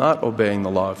presently are not obeying the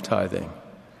law of tithing,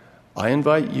 I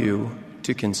invite you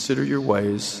to consider your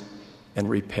ways and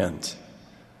repent.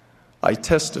 I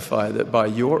testify that by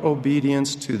your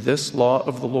obedience to this law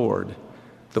of the Lord,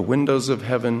 the windows of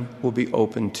heaven will be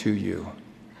opened to you.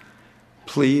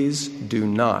 Please do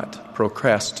not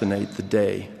procrastinate the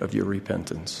day of your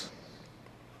repentance.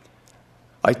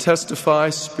 I testify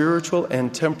spiritual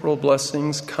and temporal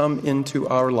blessings come into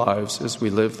our lives as we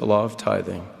live the law of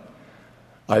tithing.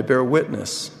 I bear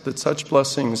witness that such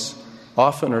blessings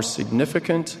often are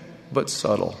significant but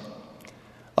subtle.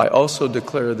 I also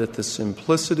declare that the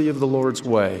simplicity of the Lord's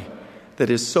way that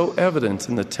is so evident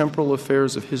in the temporal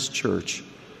affairs of His church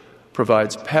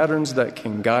provides patterns that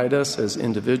can guide us as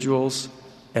individuals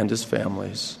and as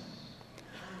families.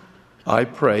 I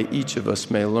pray each of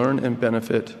us may learn and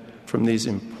benefit from these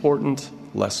important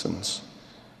lessons.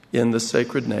 In the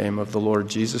sacred name of the Lord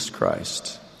Jesus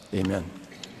Christ, amen.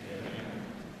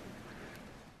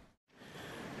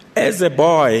 As a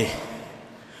boy,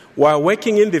 while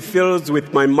working in the fields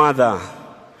with my mother,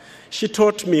 she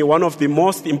taught me one of the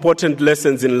most important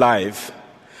lessons in life.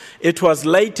 It was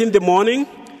late in the morning,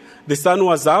 the sun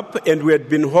was up, and we had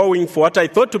been hoeing for what I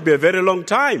thought to be a very long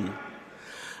time.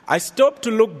 I stopped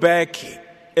to look back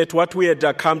at what we had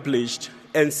accomplished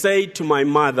and say to my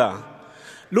mother,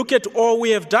 "Look at all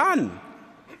we have done."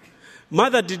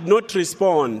 Mother did not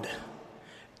respond.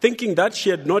 Thinking that she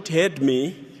had not heard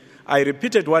me, I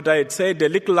repeated what I had said a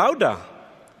little louder.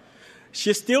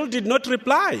 She still did not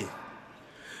reply.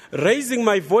 Raising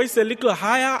my voice a little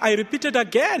higher, I repeated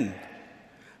again.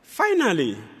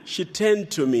 Finally, she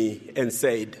turned to me and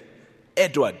said,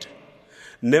 "Edward,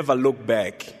 never look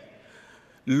back.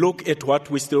 Look at what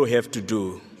we still have to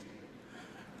do."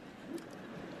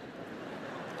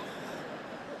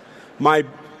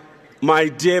 My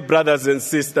dear brothers and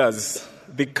sisters,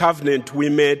 the covenant we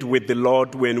made with the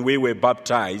Lord when we were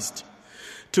baptized,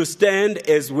 to stand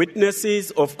as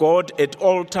witnesses of God at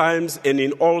all times and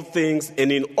in all things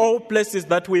and in all places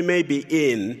that we may be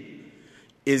in,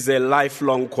 is a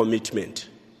lifelong commitment.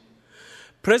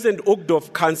 President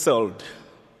Uchtdorf counseled,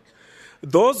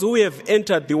 "Those who have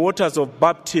entered the waters of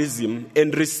baptism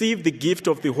and received the gift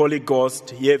of the Holy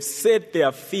Ghost have set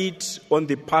their feet on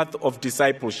the path of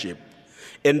discipleship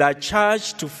and are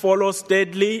charged to follow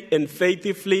steadily and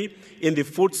faithfully in the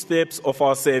footsteps of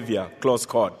our Savior." Close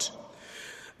quote.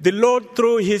 The Lord,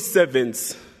 through his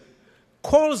servants,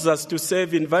 calls us to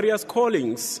serve in various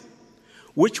callings,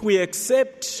 which we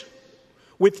accept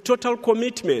with total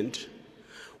commitment.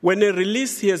 When a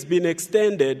release has been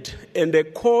extended and a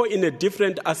call in a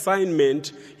different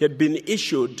assignment had been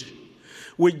issued,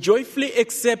 we joyfully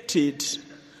accept it,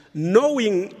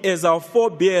 knowing, as our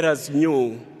forebearers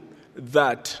knew,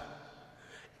 that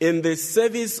in the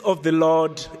service of the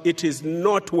Lord, it is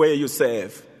not where you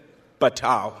serve, but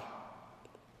how.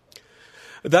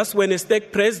 Thus, when a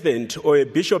stake president or a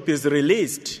bishop is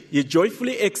released, he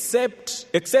joyfully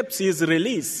accepts his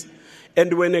release.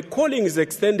 And when a calling is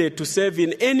extended to serve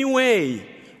in any way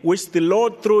which the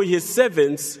Lord through his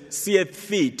servants seeth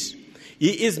fit,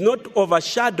 he is not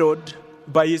overshadowed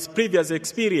by his previous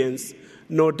experience,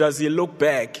 nor does he look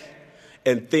back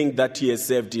and think that he has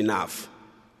served enough.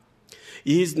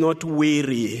 He is not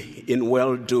weary in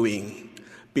well-doing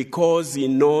because he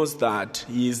knows that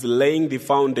he is laying the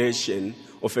foundation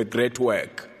of a great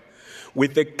work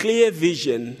with a clear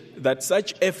vision that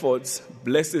such efforts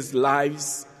blesses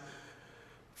lives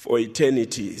for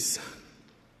eternities.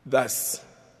 Thus,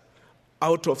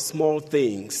 out of small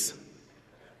things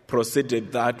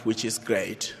proceeded that which is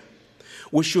great.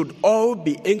 We should all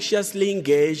be anxiously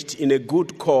engaged in a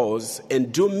good cause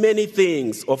and do many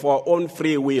things of our own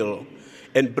free will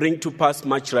and bring to pass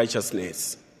much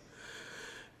righteousness.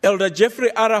 Elder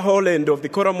Jeffrey R. Holland of the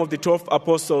Quorum of the 12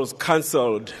 Apostles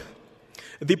counseled,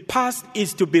 "The past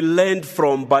is to be learned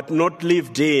from but not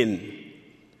lived in.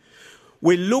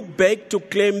 We look back to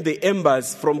claim the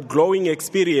embers from glowing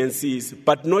experiences,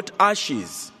 but not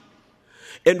ashes.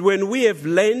 And when we have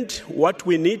learned what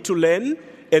we need to learn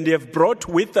and have brought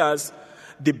with us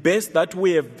the best that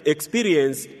we have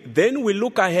experienced, then we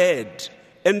look ahead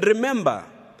and remember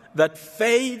that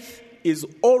faith is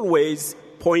always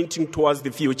pointing towards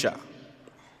the future."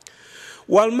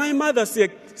 While my mother's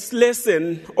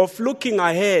lesson of looking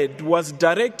ahead was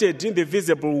directed in the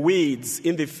visible weeds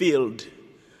in the field,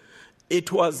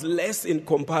 it was less in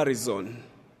comparison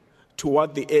to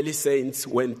what the early saints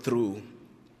went through.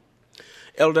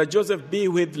 Elder Joseph B.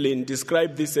 Whithlin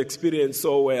described this experience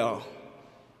so well.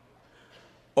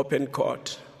 Open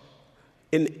quote.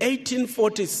 In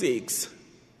 1846,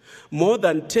 more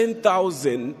than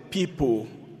 10,000 people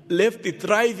left the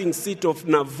thriving city of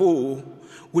Nauvoo,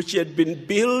 which had been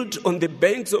built on the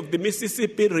banks of the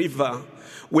Mississippi River,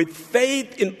 with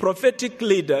faith in prophetic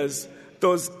leaders.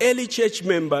 Those early church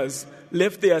members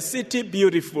left their city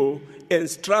beautiful and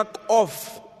struck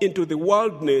off into the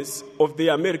wilderness of the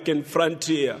American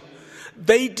frontier.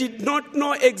 They did not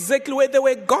know exactly where they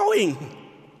were going,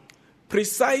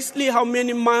 precisely how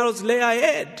many miles lay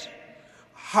ahead,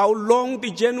 how long the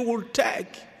journey would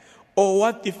take, or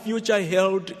what the future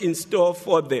held in store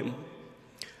for them.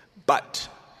 But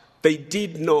they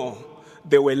did know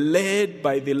they were led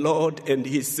by the Lord and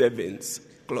his servants.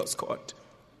 Close quote.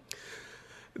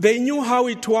 They knew how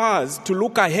it was to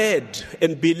look ahead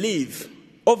and believe.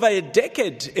 Over a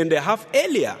decade and a half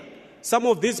earlier, some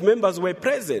of these members were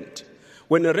present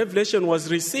when a revelation was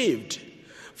received.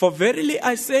 "For verily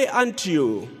I say unto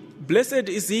you, blessed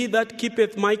is he that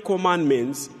keepeth my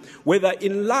commandments, whether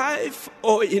in life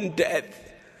or in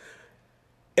death.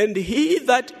 And he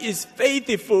that is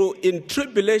faithful in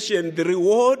tribulation, the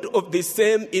reward of the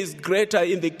same is greater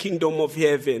in the kingdom of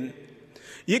heaven.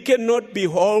 You cannot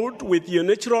behold with your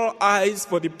natural eyes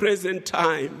for the present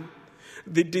time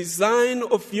the design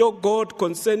of your God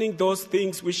concerning those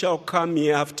things which shall come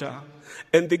hereafter,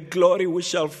 and the glory which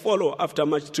shall follow after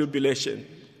much tribulation."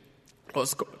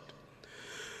 Close quote.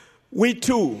 We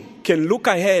too can look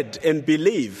ahead and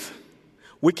believe.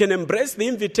 We can embrace the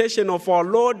invitation of our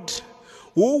Lord,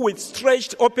 who with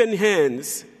stretched open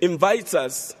hands invites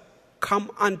us,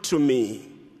 "Come unto me,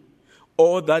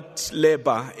 all that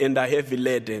labor and are heavy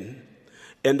laden,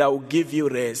 and I will give you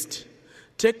rest.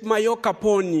 Take my yoke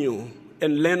upon you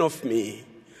and learn of me,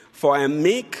 for I am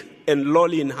meek and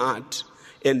lowly in heart,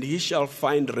 and ye shall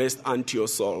find rest unto your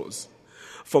souls.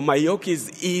 For my yoke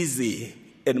is easy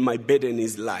and my burden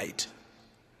is light.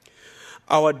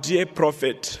 Our dear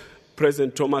prophet,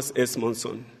 President Thomas S.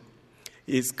 Monson,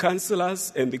 his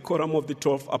counselors and the Quorum of the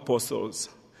 12 Apostles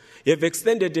have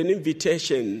extended an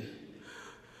invitation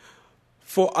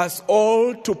for us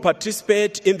all to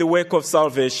participate in the work of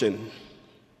salvation.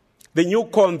 The new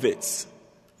converts,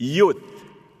 youth,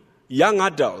 young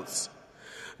adults,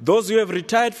 those who have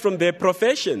retired from their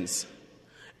professions,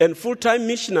 and full-time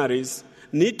missionaries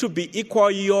need to be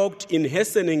equally yoked in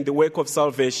hastening the work of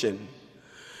salvation.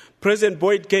 President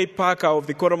Boyd K. Parker of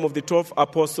the Quorum of the 12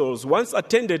 Apostles once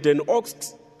attended an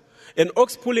ox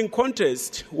pulling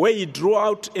contest where he drew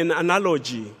out an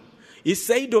analogy. He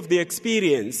said of the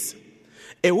experience,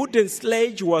 a wooden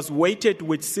sledge was weighted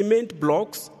with cement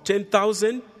blocks,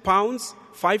 10,000 pounds,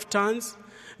 5 tons.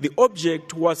 The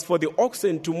object was for the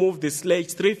oxen to move the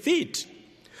sledge 3 feet.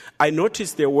 I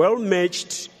noticed a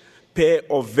well-matched pair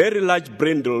of very large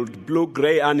brindled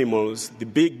blue-gray animals, the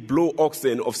big blue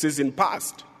oxen of season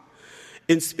past.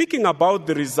 In speaking about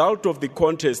the result of the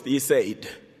contest, he said,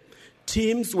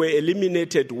 teams were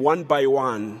eliminated one by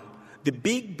one. The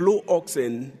big blue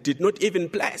oxen did not even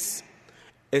place.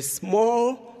 A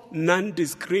small,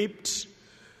 nondescript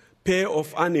pair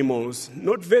of animals,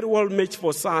 not very well matched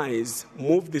for size,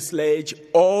 moved the sledge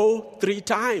all 3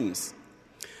 times.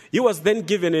 He was then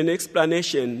given an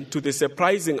explanation to the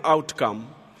surprising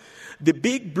outcome. The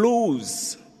big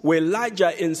blues were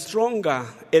larger and stronger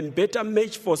and better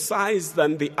matched for size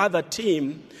than the other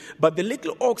team, but the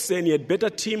little oxen had better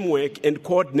teamwork and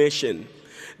coordination.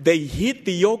 They hit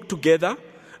the yoke together.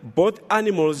 Both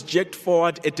animals jerked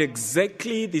forward at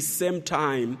exactly the same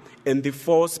time, and the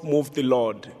force moved the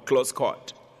load. Close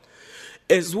quote.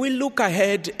 As we look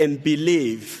ahead and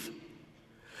believe,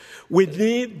 we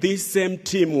need this same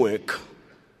teamwork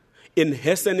in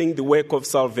hastening the work of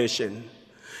salvation.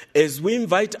 As we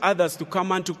invite others to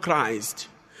come unto Christ,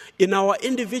 in our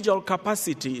individual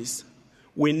capacities,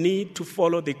 we need to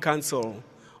follow the counsel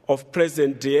of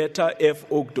President Dieter F.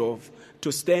 Uchtdorf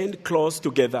to stand close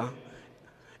together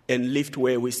and lift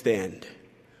where we stand.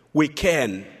 We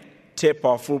can tap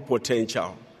our full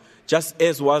potential, just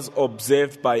as was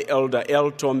observed by Elder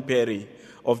L. Tom Perry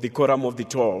of the Quorum of the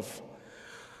 12.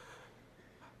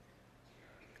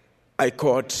 I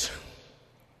quote,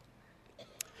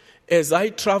 as I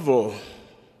travel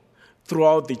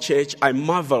throughout the church, I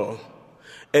marvel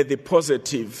at the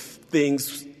positive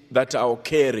things that are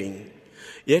occurring.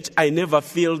 Yet I never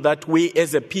feel that we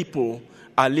as a people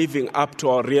are living up to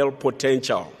our real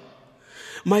potential.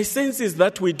 My sense is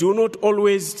that we do not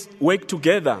always work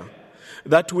together,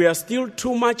 that we are still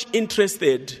too much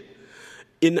interested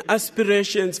in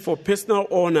aspirations for personal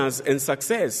honors and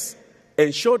success,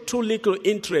 and show too little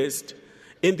interest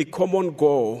in the common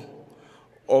goal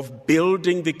of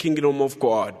building the kingdom of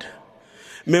God.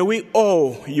 May we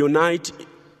all unite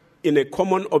in a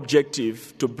common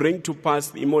objective to bring to pass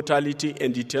the immortality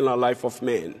and eternal life of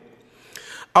man.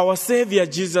 Our Savior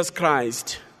Jesus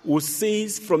Christ, who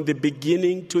sees from the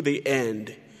beginning to the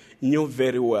end, knew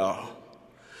very well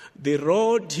the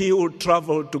road he would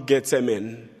travel to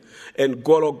Gethsemane and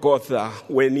Golgotha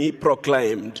when he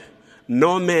proclaimed,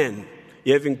 no man,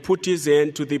 having put his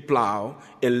hand to the plow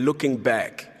and looking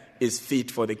back, is fit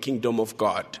for the kingdom of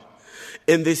God.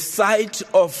 In the sight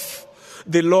of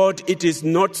the Lord, it is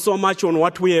not so much on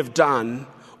what we have done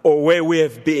or where we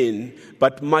have been,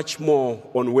 but much more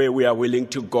on where we are willing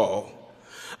to go.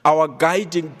 Our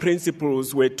guiding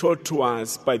principles were taught to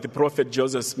us by the prophet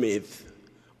Joseph Smith,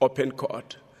 open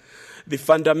quote. The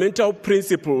fundamental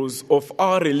principles of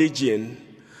our religion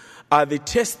are the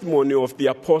testimony of the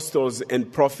apostles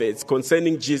and prophets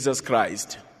concerning Jesus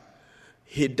Christ.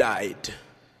 He died,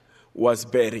 was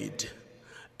buried,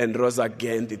 and rose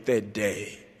again the 3rd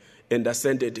day, and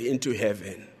ascended into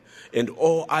heaven. And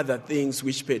all other things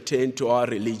which pertain to our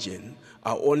religion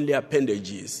are only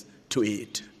appendages to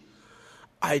it.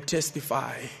 I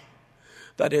testify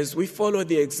that as we follow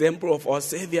the example of our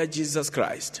Savior Jesus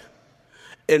Christ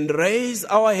and raise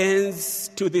our hands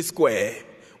to the square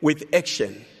with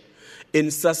action in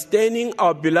sustaining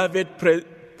our beloved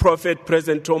prophet,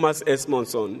 President Thomas S.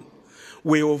 Monson,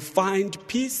 we will find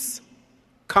peace,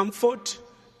 comfort,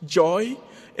 joy,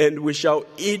 and we shall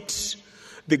eat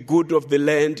the good of the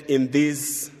land in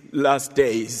these last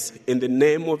days. In the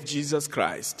name of Jesus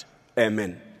Christ,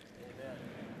 amen.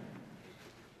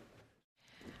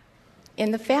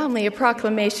 In the family, a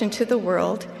proclamation to the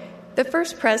world. The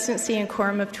First Presidency and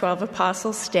Quorum of 12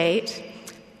 Apostles state,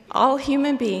 all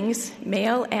human beings,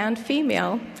 male and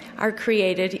female, are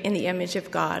created in the image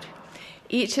of God.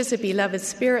 Each is a beloved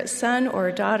spirit, son or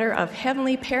daughter of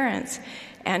heavenly parents,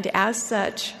 and as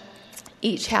such,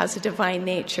 each has a divine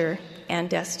nature and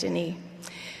destiny.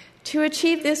 To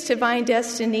achieve this divine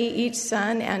destiny, each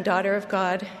son and daughter of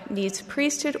God needs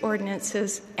priesthood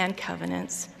ordinances and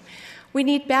covenants. We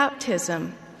need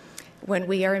baptism. When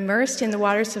we are immersed in the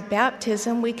waters of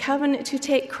baptism, we covenant to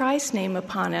take Christ's name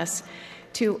upon us,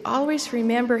 to always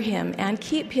remember him and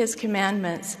keep his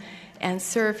commandments and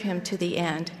serve him to the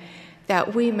end,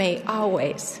 that we may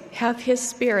always have his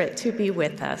Spirit to be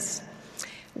with us.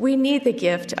 We need the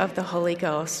gift of the Holy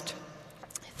Ghost.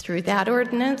 Through that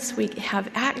ordinance, we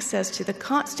have access to the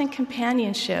constant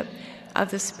companionship of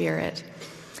the Spirit.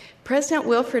 President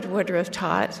Wilford Woodruff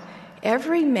taught,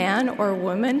 every man or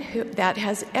woman that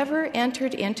has ever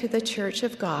entered into the Church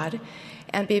of God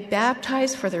and been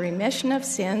baptized for the remission of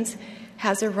sins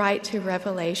has a right to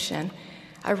revelation,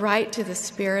 a right to the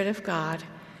Spirit of God,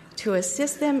 to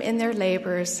assist them in their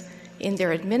labors, in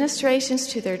their administrations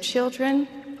to their children,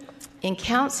 in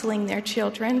counseling their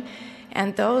children,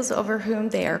 and those over whom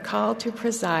they are called to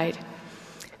preside.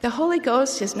 The Holy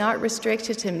Ghost is not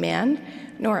restricted to men,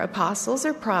 nor apostles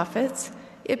or prophets.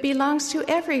 It belongs to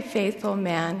every faithful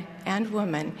man and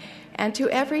woman, and to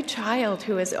every child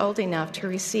who is old enough to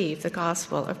receive the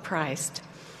gospel of Christ.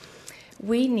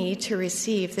 We need to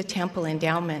receive the temple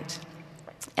endowment.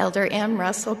 Elder M.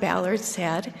 Russell Ballard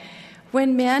said,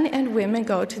 when men and women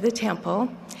go to the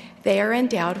temple, they are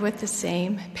endowed with the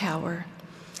same power.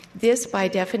 This, by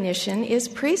definition, is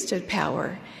priesthood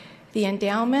power. The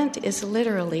endowment is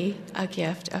literally a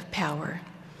gift of power.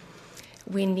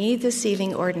 We need the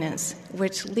sealing ordinance,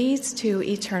 which leads to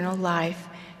eternal life,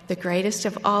 the greatest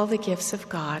of all the gifts of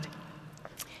God.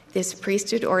 This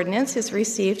priesthood ordinance is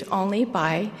received only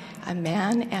by a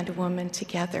man and a woman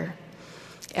together.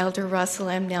 Elder Russell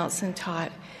M. Nelson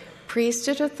taught,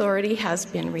 priesthood authority has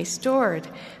been restored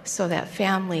so that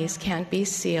families can be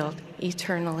sealed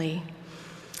eternally.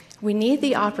 We need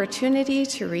the opportunity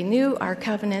to renew our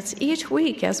covenants each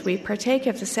week as we partake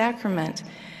of the sacrament.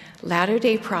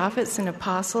 Latter-day prophets and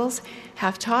apostles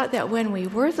have taught that when we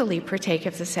worthily partake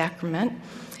of the sacrament,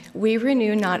 we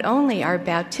renew not only our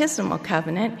baptismal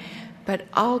covenant, but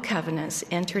all covenants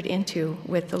entered into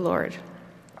with the Lord.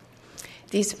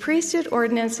 These priesthood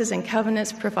ordinances and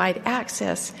covenants provide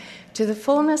access to the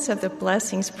fullness of the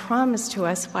blessings promised to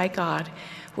us by God,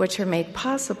 which are made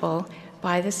possible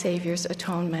by the Savior's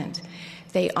atonement.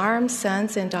 They arm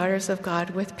sons and daughters of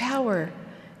God with power,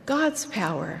 God's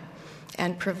power,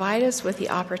 and provide us with the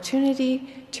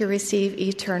opportunity to receive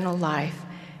eternal life,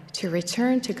 to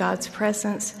return to God's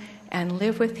presence and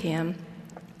live with him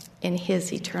in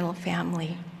his eternal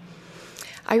family.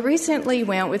 I recently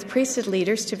went with priesthood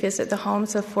leaders to visit the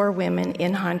homes of 4 women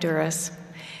in Honduras.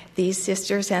 These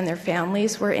sisters and their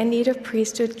families were in need of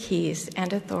priesthood keys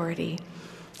and authority,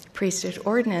 priesthood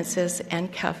ordinances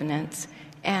and covenants,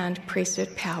 and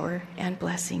priesthood power and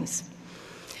blessings.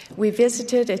 We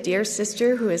visited a dear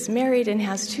sister who is married and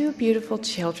has 2 beautiful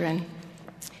children.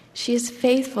 She is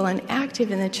faithful and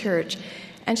active in the church,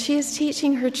 and she is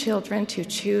teaching her children to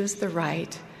choose the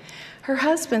right. Her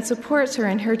husband supports her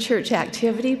in her church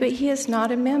activity, but he is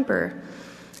not a member.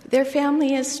 Their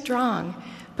family is strong,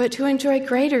 but to enjoy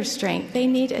greater strength, they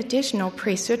need additional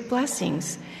priesthood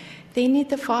blessings. They need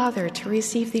the Father to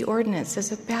receive the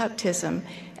ordinances of baptism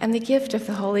and the gift of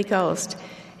the Holy Ghost,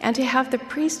 and to have the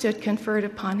priesthood conferred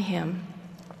upon him.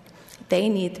 They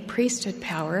need the priesthood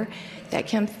power that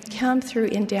can come through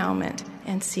endowment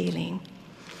and sealing.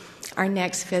 Our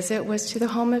next visit was to the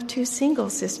home of 2 single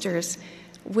sisters,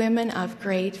 women of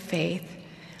great faith.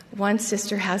 One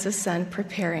sister has a son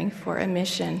preparing for a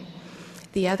mission.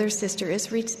 The other sister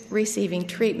is receiving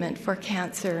treatment for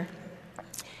cancer.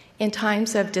 In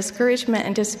times of discouragement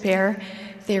and despair,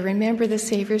 they remember the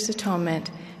Savior's atonement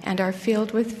and are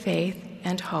filled with faith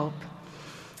and hope.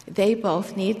 They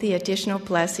both need the additional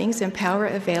blessings and power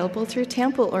available through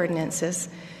temple ordinances.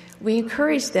 We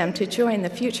encourage them to join the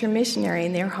future missionary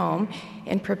in their home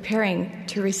in preparing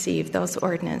to receive those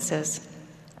ordinances.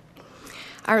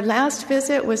 Our last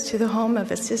visit was to the home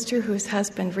of a sister whose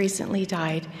husband recently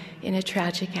died in a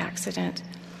tragic accident.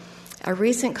 A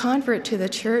recent convert to the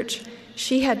church,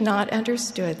 she had not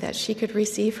understood that she could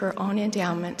receive her own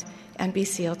endowment and be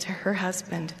sealed to her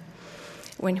husband.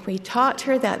 When we taught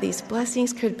her that these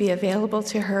blessings could be available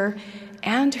to her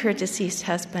and her deceased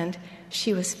husband,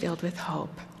 she was filled with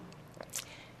hope.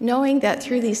 Knowing that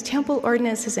through these temple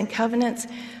ordinances and covenants,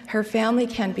 her family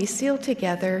can be sealed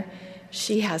together,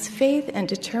 she has faith and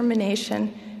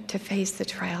determination to face the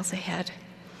trials ahead.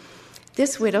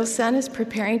 This widow's son is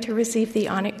preparing to receive the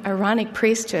Aaronic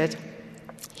priesthood.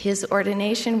 His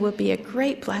ordination will be a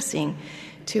great blessing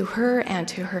to her and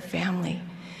to her family.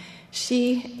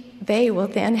 They will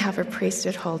then have a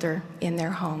priesthood holder in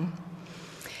their home.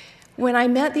 When I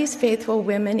met these faithful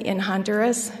women in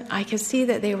Honduras, I could see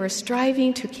that they were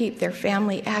striving to keep their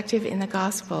family active in the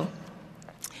gospel.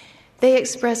 They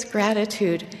expressed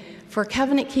gratitude for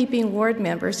covenant-keeping ward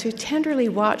members who tenderly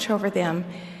watch over them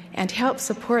and help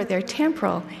support their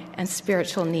temporal and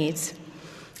spiritual needs.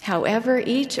 However,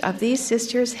 each of these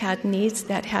sisters had needs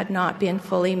that had not been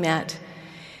fully met.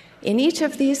 In each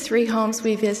of these 3 homes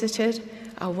we visited,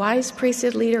 a wise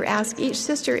priesthood leader asked each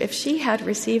sister if she had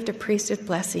received a priesthood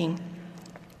blessing.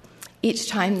 Each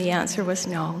time the answer was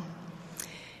no.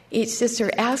 Each sister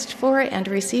asked for and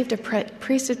received a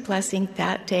priesthood blessing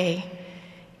that day.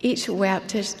 Each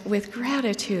wept with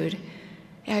gratitude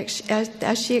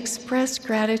as she expressed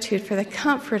gratitude for the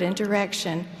comfort and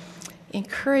direction,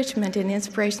 encouragement and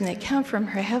inspiration that come from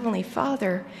her Heavenly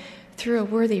Father through a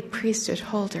worthy priesthood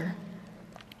holder.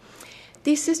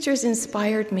 These sisters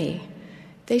inspired me.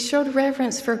 They showed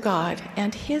reverence for God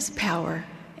and His power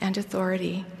and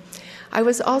authority. I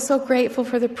was also grateful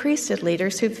for the priesthood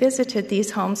leaders who visited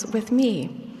these homes with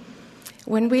me.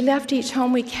 When we left each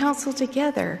home, we counseled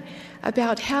together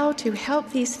about how to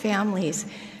help these families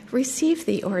receive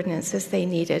the ordinances they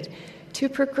needed to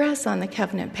progress on the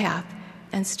covenant path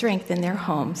and strengthen their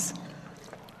homes.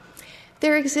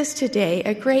 There exists today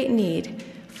a great need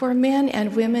for men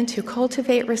and women to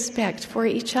cultivate respect for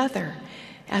each other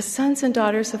as sons and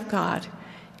daughters of God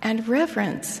and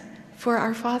reverence for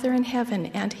our Father in heaven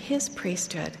and His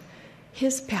priesthood,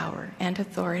 His power and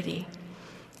authority.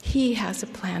 He has a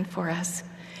plan for us.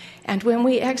 And when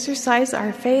we exercise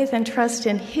our faith and trust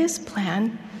in His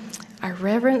plan, our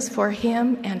reverence for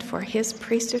Him and for His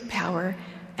priesthood power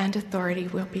and authority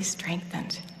will be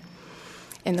strengthened.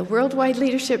 In the worldwide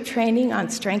leadership training on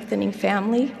strengthening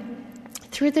family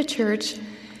through the church,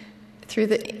 through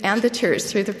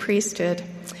the priesthood,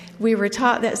 we were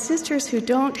taught that sisters who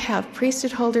don't have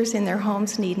priesthood holders in their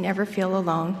homes need never feel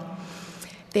alone.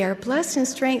 They are blessed and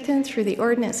strengthened through the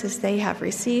ordinances they have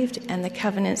received and the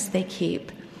covenants they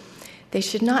keep. They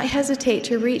should not hesitate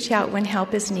to reach out when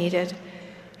help is needed.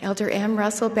 Elder M.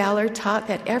 Russell Ballard taught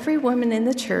that every woman in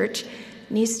the church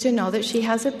needs to know that she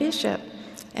has a bishop,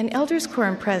 an elders'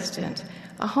 quorum president,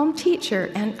 a home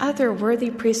teacher, and other worthy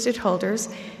priesthood holders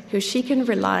who she can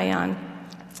rely on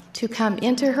to come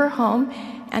into her home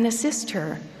and assist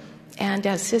her, and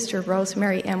as Sister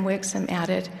Rosemary M. Wixom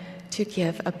added, to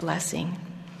give a blessing.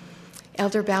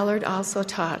 Elder Ballard also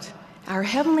taught, our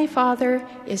Heavenly Father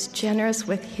is generous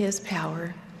with His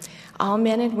power. All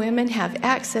men and women have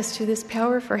access to this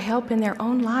power for help in their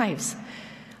own lives.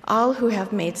 All who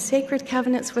have made sacred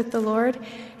covenants with the Lord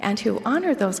and who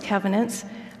honor those covenants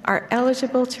are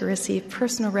eligible to receive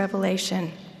personal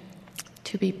revelation,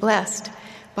 to be blessed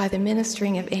by the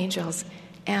ministering of angels,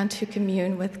 and to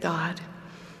commune with God.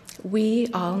 We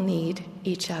all need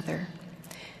each other.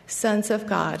 Sons of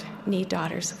God need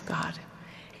daughters of God,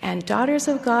 and daughters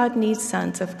of God need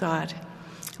sons of God.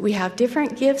 We have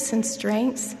different gifts and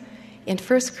strengths. In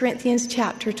 1 Corinthians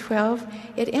chapter 12,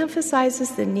 it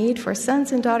emphasizes the need for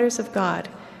sons and daughters of God,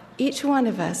 each one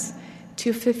of us,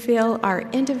 to fulfill our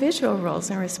individual roles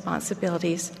and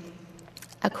responsibilities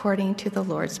according to the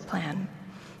Lord's plan,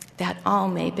 that all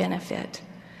may benefit.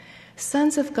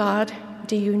 Sons of God,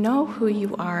 do you know who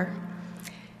you are?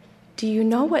 Do you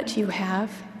know what you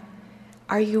have?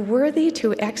 Are you worthy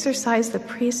to exercise the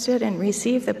priesthood and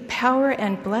receive the power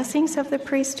and blessings of the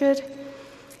priesthood?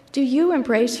 Do you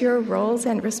embrace your roles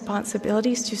and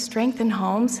responsibilities to strengthen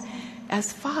homes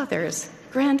as fathers,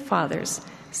 grandfathers,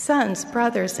 sons,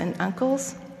 brothers, and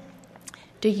uncles?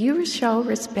 Do you show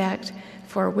respect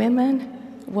for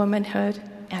women, womanhood,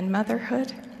 and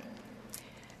motherhood?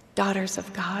 Daughters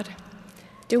of God,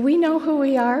 do we know who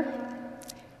we are?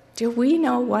 Do we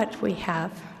know what we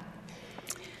have?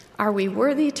 Are we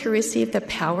worthy to receive the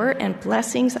power and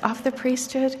blessings of the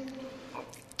priesthood?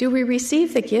 Do we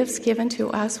receive the gifts given to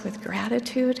us with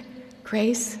gratitude,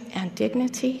 grace, and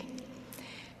dignity?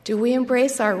 Do we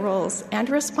embrace our roles and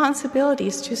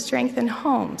responsibilities to strengthen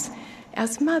homes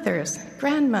as mothers,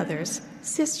 grandmothers,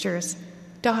 sisters,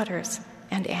 daughters,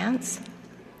 and aunts?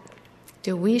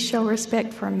 Do we show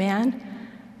respect for men,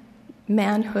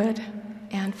 manhood,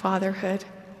 and fatherhood?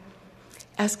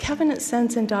 As covenant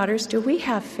sons and daughters, do we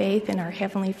have faith in our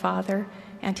Heavenly Father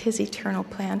and His eternal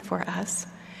plan for us?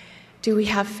 Do we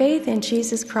have faith in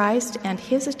Jesus Christ and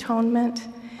His atonement?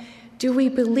 Do we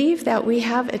believe that we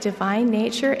have a divine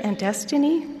nature and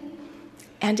destiny?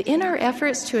 And in our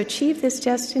efforts to achieve this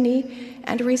destiny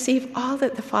and receive all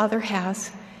that the Father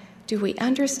has, do we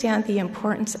understand the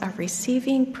importance of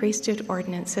receiving priesthood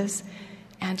ordinances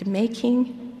and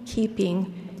making,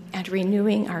 keeping, and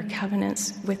renewing our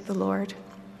covenants with the Lord?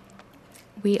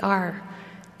 We are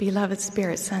beloved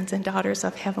spirit sons and daughters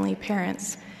of heavenly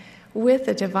parents with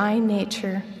a divine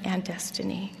nature and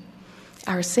destiny.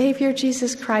 Our Savior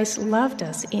Jesus Christ loved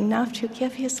us enough to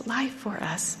give his life for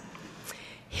us.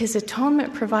 His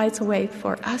atonement provides a way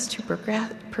for us to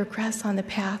progress on the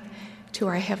path to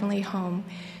our heavenly home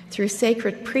through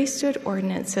sacred priesthood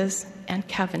ordinances and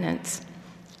covenants.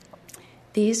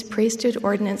 These priesthood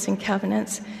ordinances and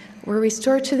covenants were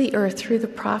restored to the earth through the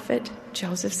prophet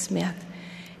Joseph Smith.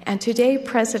 And today,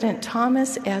 President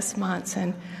Thomas S.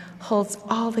 Monson holds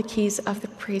all the keys of the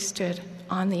priesthood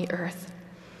on the earth.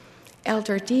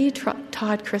 Elder D.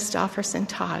 Todd Christofferson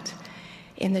taught,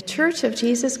 in the Church of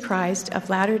Jesus Christ of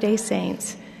Latter-day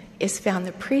Saints is found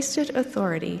the priesthood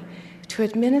authority to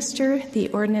administer the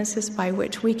ordinances by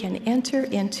which we can enter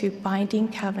into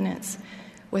binding covenants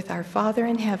with our Father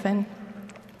in heaven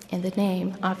in the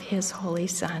name of his Holy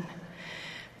Son.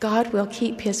 God will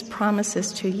keep his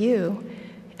promises to you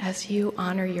as you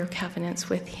honor your covenants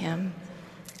with him.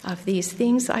 Of these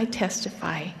things I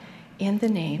testify in the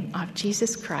name of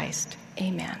Jesus Christ.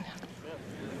 Amen.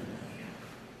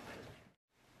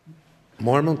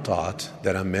 Mormon taught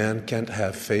that a man can't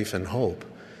have faith and hope,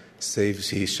 save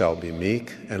he shall be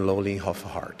meek and lowly of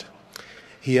heart.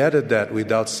 He added that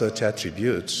without such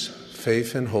attributes,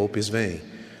 faith and hope is vain,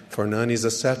 for none is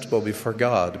acceptable before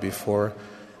God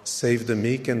save the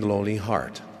meek and lowly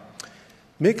heart.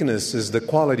 Meekness is the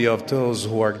quality of those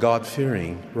who are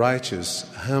God-fearing, righteous,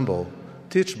 humble,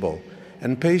 teachable,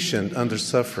 and patient under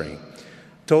suffering.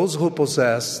 Those who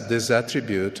possess this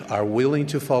attribute are willing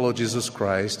to follow Jesus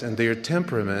Christ, and their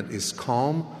temperament is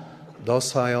calm,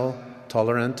 docile,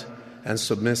 tolerant, and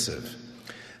submissive.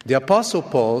 The Apostle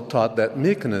Paul taught that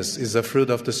meekness is a fruit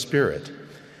of the Spirit.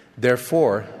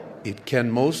 Therefore, it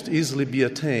can most easily be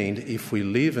attained if we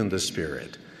live in the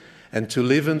Spirit. And to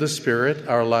live in the Spirit,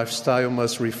 our lifestyle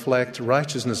must reflect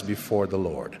righteousness before the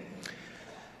Lord.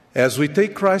 As we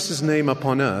take Christ's name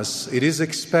upon us, it is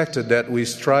expected that we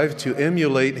strive to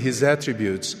emulate his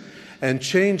attributes and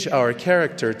change our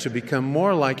character to become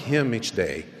more like him each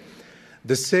day.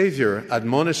 The Savior,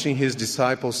 admonishing his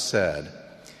disciples, said,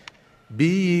 "Be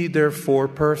ye therefore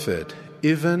perfect,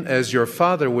 even as your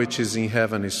Father which is in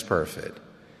heaven is perfect."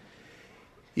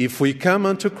 If we come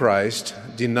unto Christ,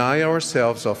 deny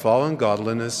ourselves of all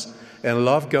ungodliness, and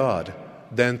love God,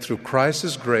 then through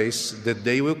Christ's grace the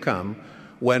day will come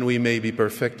when we may be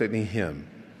perfected in him.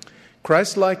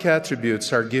 Christ-like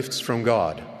attributes are gifts from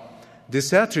God.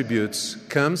 These attributes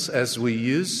comes as we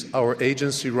use our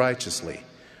agency righteously.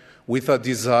 With a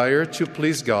desire to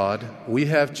please God, we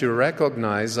have to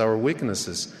recognize our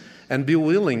weaknesses and be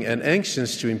willing and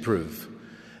anxious to improve.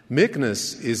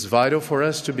 Meekness is vital for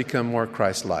us to become more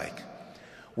Christ-like.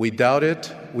 Without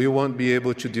it, we won't be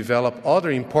able to develop other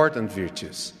important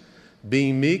virtues.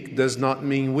 Being meek does not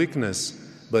mean weakness,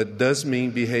 but does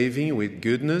mean behaving with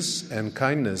goodness and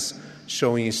kindness,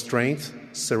 showing strength,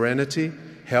 serenity,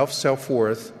 health,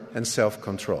 self-worth, and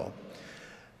self-control.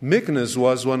 Meekness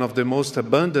was one of the most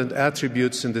abundant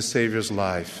attributes in the Savior's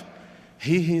life.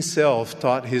 He himself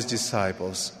taught his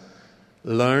disciples,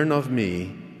 "Learn of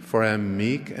me, for I am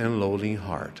meek and lowly in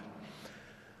heart."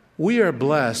 We are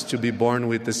blessed to be born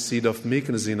with the seed of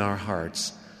meekness in our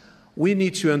hearts. We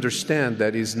need to understand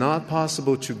that it is not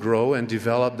possible to grow and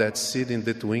develop that seed in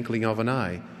the twinkling of an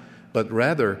eye, but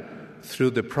rather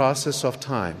through the process of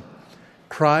time.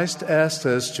 Christ asked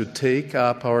us to take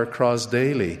up our cross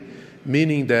daily,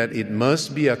 meaning that it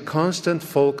must be a constant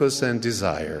focus and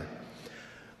desire.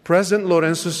 President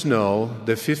Lorenzo Snow,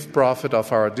 the fifth prophet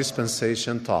of our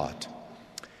dispensation, taught,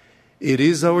 "It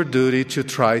is our duty to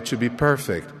try to be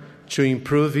perfect, to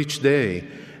improve each day,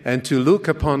 and to look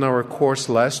upon our course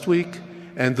last week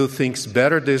and do things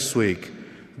better this week,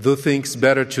 do things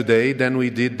better today than we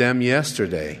did them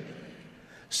yesterday."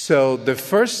 So the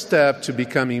first step to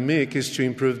becoming meek is to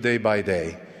improve day by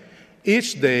day.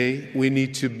 Each day we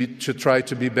need to try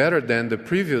to be better than the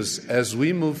previous as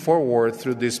we move forward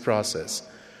through this process.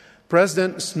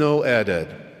 President Snow added,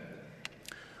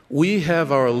 "We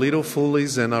have our little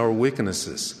follies and our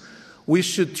weaknesses. We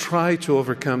should try to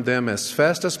overcome them as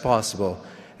fast as possible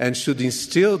and should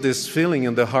instill this feeling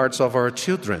in the hearts of our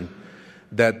children,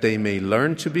 that they may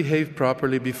learn to behave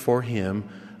properly before Him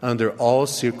under all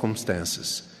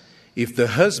circumstances. If the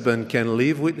husband can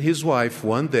live with his wife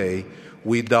one day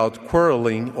without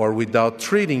quarreling or without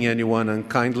treating anyone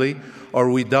unkindly or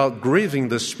without grieving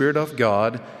the Spirit of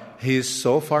God, he is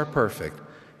so far perfect,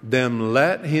 then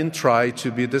let him try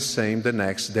to be the same the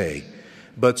next day.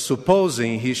 But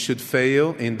supposing he should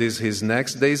fail in this his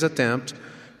next day's attempt,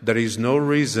 there is no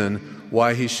reason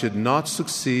why he should not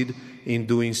succeed in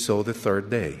doing so the third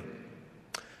day.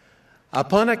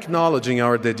 Upon acknowledging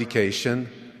our dedication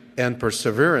and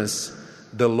perseverance,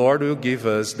 the Lord will give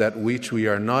us that which we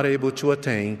are not able to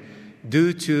attain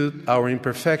due to our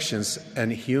imperfections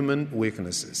and human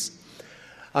weaknesses.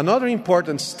 Another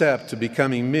important step to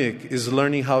becoming meek is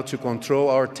learning how to control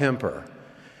our temper.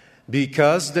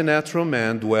 Because the natural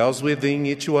man dwells within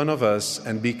each one of us,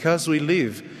 and because we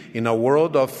live in a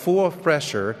world full of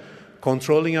pressure,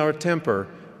 controlling our temper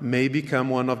may become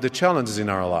one of the challenges in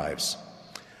our lives.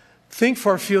 Think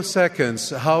for a few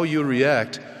seconds how you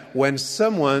react when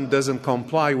someone doesn't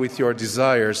comply with your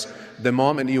desires the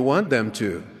moment you want them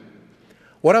to.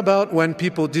 What about when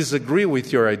people disagree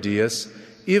with your ideas,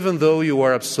 even though you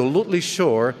are absolutely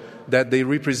sure that they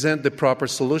represent the proper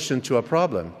solution to a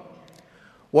problem?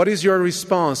 What is your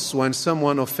response when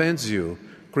someone offends you,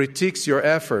 critiques your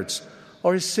efforts,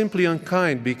 or is simply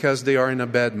unkind because they are in a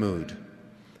bad mood?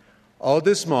 All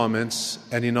these moments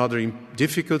and in other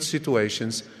difficult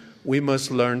situations, we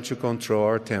must learn to control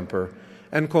our temper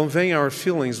and convey our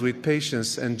feelings with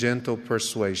patience and gentle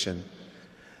persuasion.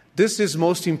 This is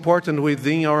most important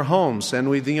within our homes and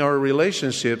within our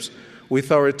relationships with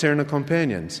our eternal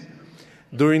companions.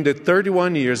 During the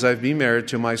 31 years I've been married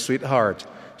to my sweetheart,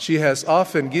 she has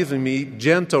often given me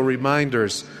gentle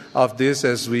reminders of this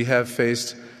as we have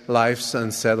faced life's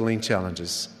unsettling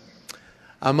challenges.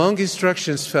 Among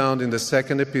instructions found in the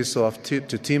second epistle to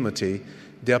Timothy,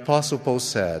 the Apostle Paul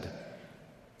said,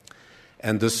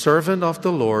 "And the servant of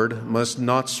the Lord must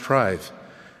not strive,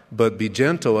 but be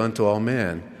gentle unto all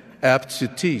men, apt to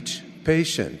teach,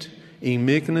 patient, in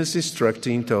meekness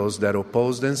instructing those that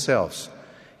oppose themselves,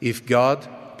 if God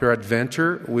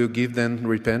peradventure will give them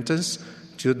repentance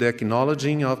to the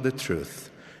acknowledging of the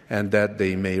truth, and that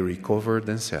they may recover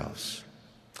themselves."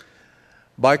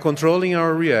 By controlling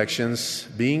our reactions,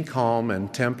 being calm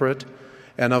and temperate,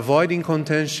 and avoiding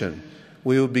contention,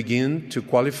 we will begin to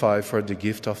qualify for the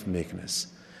gift of meekness.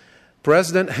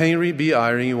 President Henry B.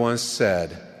 Eyring once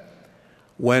said,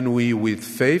 "When we with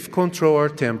faith control our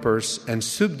tempers and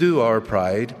subdue our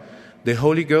pride, the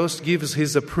Holy Ghost gives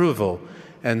His approval,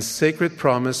 and sacred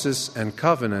promises and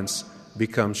covenants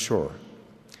become sure."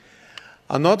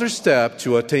 Another step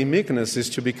to attain meekness is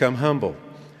to become humble.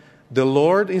 The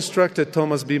Lord instructed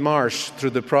Thomas B. Marsh through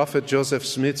the prophet Joseph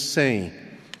Smith, saying,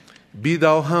 "Be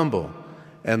thou humble,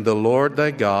 and the Lord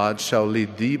thy God shall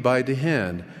lead thee by the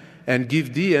hand, and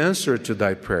give thee answer to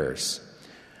thy prayers."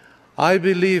 I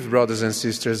believe, brothers and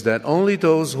sisters, that only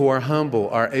those who are humble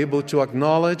are able to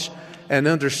acknowledge and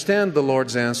understand the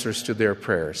Lord's answers to their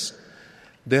prayers.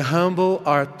 The humble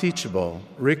are teachable,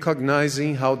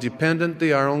 recognizing how dependent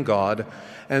they are on God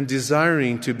and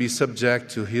desiring to be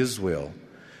subject to His will.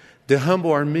 The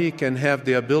humble are meek and have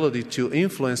the ability to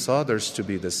influence others to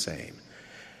be the same.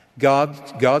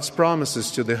 God's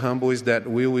promises to the humble is that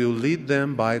we will lead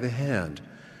them by the hand.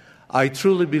 I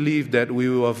truly believe that we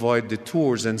will avoid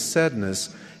detours and sadness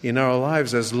in our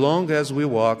lives as long as we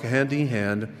walk hand in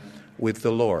hand with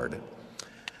the Lord.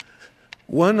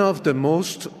 One of the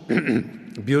most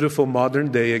beautiful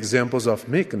modern-day examples of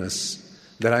meekness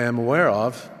that I am aware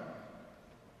of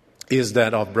is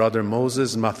that of Brother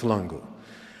Moses Mathlangu.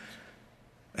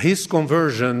 His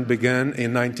conversion began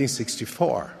in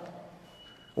 1964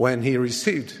 when he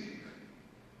received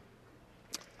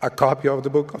a copy of the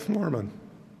Book of Mormon.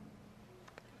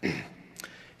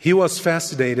 He was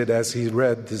fascinated as he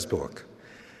read this book.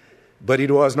 But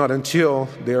it was not until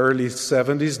the early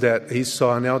 70s that he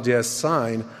saw an LDS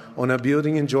sign on a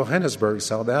building in Johannesburg,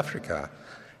 South Africa,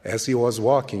 as he was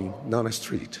walking down a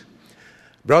street.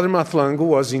 Brother Mathlangu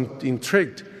was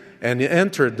intrigued and he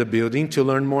entered the building to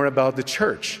learn more about the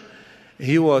church.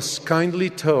 He was kindly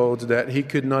told that he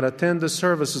could not attend the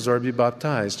services or be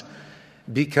baptized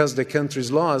because the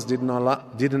country's laws did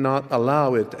not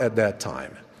allow it at that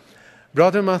time.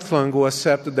 Brother Mathlangu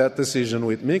accepted that decision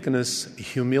with meekness,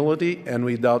 humility, and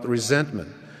without resentment.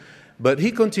 But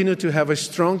he continued to have a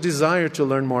strong desire to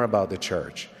learn more about the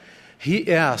church. He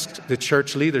asked the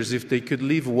church leaders if they could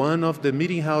leave one of the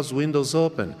meeting house windows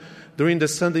open during the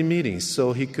Sunday meetings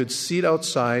so he could sit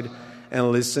outside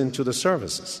and listen to the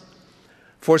services.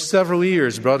 For several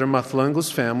years, Brother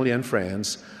Mathlangu's family and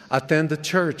friends attended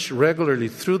church regularly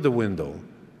through the window.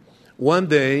 One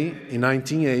day, in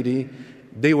 1980,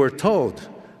 they were told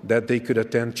that they could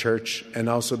attend church and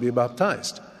also be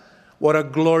baptized. What a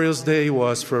glorious day it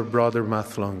was for Brother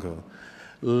Mathlangu.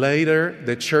 Later,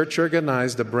 the church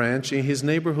organized a branch in his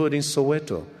neighborhood in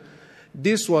Soweto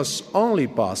This was only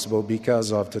possible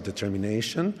because of the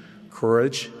determination,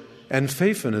 courage, and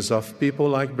faithfulness of people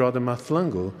like Brother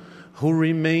Mathlangu, who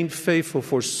remained faithful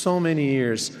for so many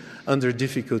years under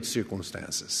difficult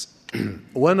circumstances.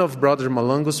 One of Brother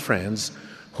Malangu's friends,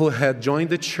 who had joined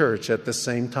the church at the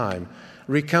same time,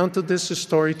 recounted this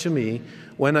story to me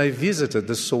when I visited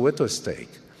the Soweto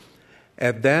estate.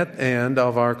 At that end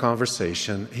of our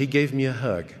conversation, he gave me a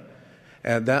hug.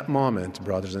 At that moment,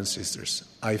 brothers and sisters,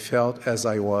 I felt as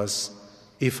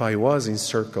if I was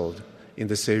encircled in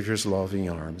the Savior's loving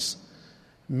arms.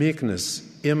 Meekness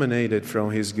emanated from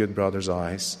his good brother's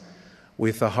eyes.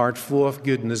 With a heart full of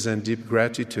goodness and deep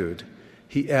gratitude,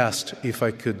 he asked if I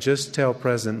could just tell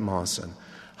President Monson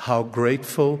how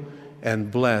grateful and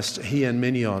blessed he and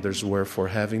many others were for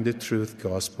having the truth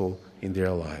gospel in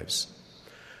their lives.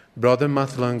 Brother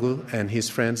Mathlangu and his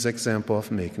friend's example of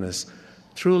meekness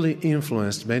truly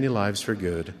influenced many lives for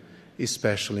good,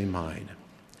 especially mine.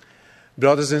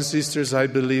 Brothers and sisters, I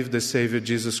believe the Savior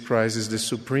Jesus Christ is the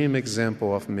supreme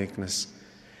example of meekness.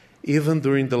 Even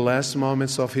during the last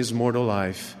moments of his mortal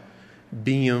life,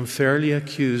 being unfairly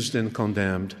accused and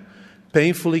condemned,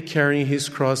 painfully carrying his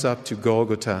cross up to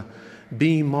Golgotha,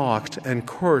 being mocked and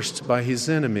cursed by his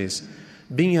enemies,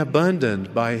 being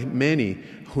abandoned by many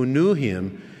who knew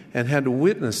him and had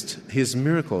witnessed his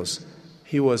miracles,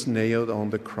 he was nailed on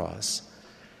the cross.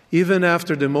 Even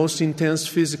after the most intense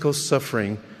physical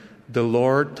suffering, the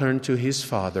Lord turned to his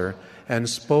Father and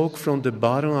spoke from the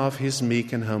bottom of his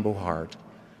meek and humble heart,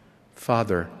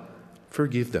 "Father,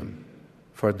 forgive them,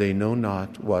 for they know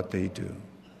not what they do."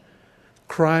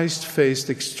 Christ faced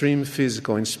extreme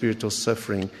physical and spiritual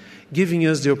suffering, giving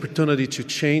us the opportunity to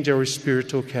change our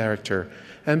spiritual character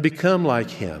and become like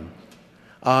him.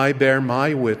 I bear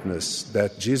my witness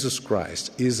that Jesus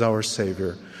Christ is our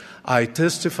Savior. I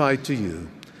testify to you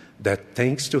that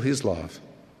thanks to his love,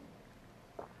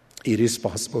 it is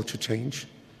possible to change.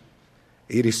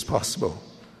 It is possible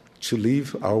to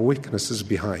leave our weaknesses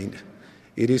behind.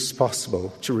 It is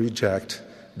possible to reject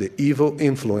the evil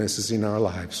influences in our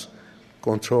lives,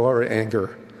 control our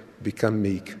anger, become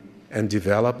meek, and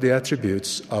develop the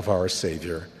attributes of our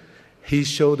Savior. He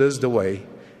showed us the way.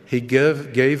 He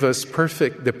gave us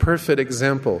the perfect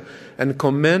example and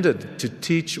commanded to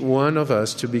teach one of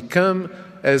us to become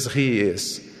as he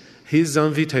is. His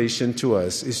invitation to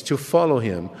us is to follow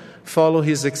him, follow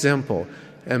his example,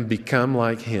 and become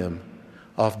like him.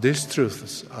 Of these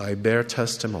truths I bear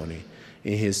testimony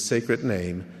in his sacred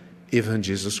name, even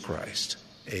Jesus Christ.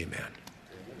 Amen.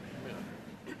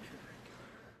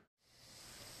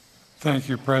 Thank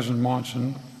you, President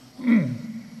Monson,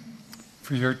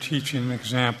 for your teaching and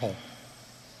example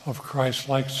of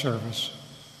Christ-like service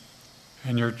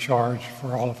and your charge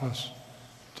for all of us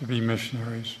to be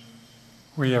missionaries.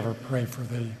 We ever pray for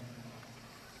thee.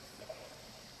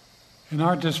 In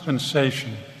our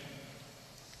dispensation,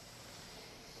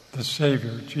 the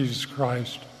Savior, Jesus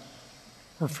Christ,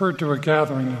 referred to a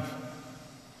gathering of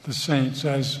the saints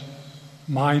as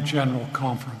my general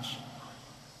conference.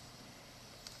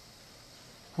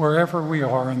 Wherever we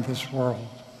are in this world,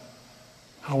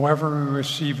 however we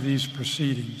receive these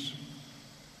proceedings,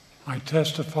 I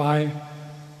testify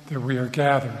that we are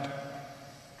gathered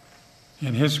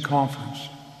in his conference.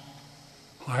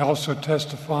 I also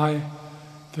testify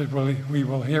that we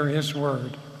will hear his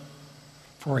word,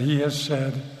 for he has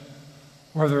said,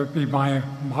 whether it be by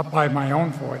my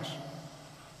own voice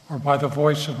or by the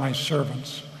voice of my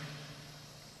servants,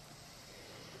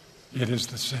 it is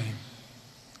the same.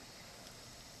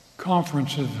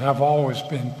 Conferences have always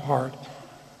been part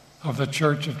of the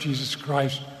Church of Jesus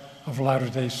Christ of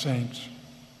Latter-day Saints.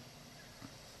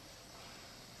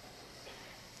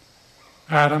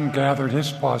 Adam gathered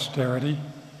his posterity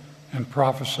and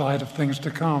prophesied of things to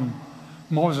come.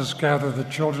 Moses gathered the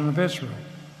children of Israel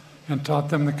and taught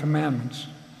them the commandments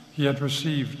he had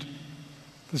received.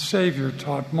 The Savior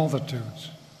taught multitudes,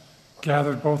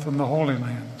 gathered both in the Holy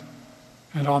Land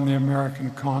and on the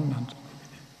American continent.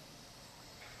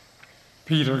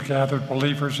 Peter gathered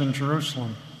believers in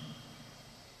Jerusalem.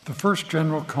 The first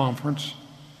general conference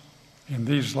in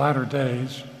these latter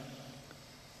days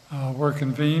were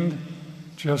convened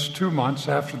just 2 months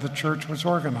after the church was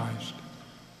organized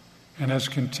and has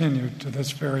continued to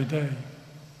this very day.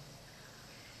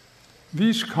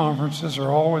 These conferences are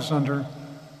always under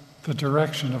the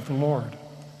direction of the Lord,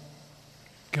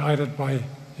 guided by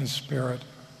his Spirit.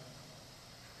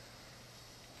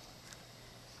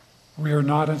 We are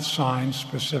not assigned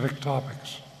specific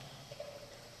topics.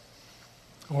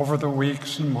 Over the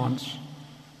weeks and months,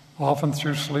 often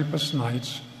through sleepless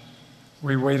nights,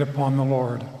 we wait upon the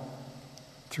Lord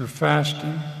through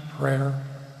fasting, prayer,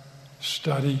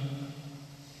 study,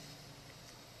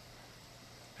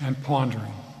 and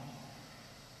pondering.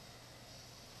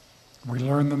 We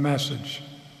learn the message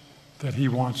that he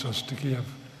wants us to give.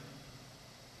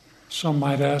 Some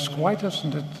might ask, why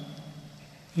doesn't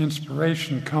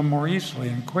inspiration come more easily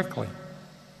and quickly?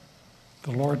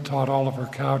 The Lord taught Oliver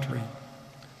Cowdery,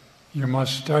 you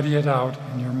must study it out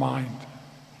in your mind.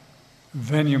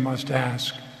 Then you must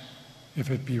ask if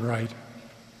it be right.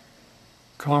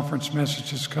 Conference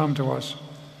messages come to us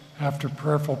after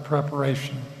prayerful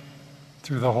preparation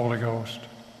through the Holy Ghost.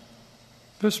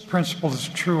 This principle is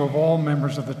true of all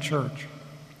members of the church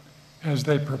as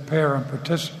they prepare and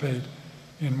participate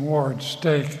in ward,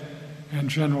 stake, and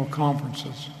general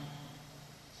conferences.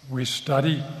 We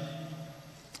study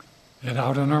it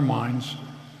out in our minds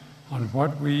on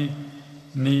what we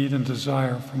need and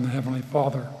desire from the Heavenly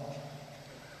Father.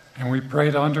 And we pray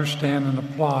to understand and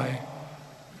apply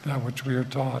that which we are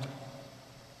taught.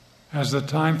 As the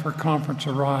time for conference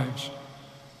arrives,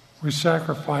 we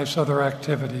sacrifice other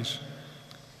activities,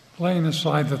 laying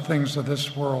aside the things of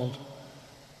this world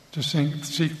to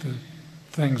seek the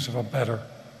things of a better.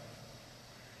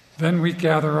 Then we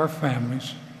gather our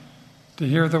families to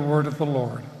hear the word of the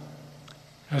Lord,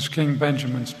 as King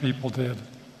Benjamin's people did.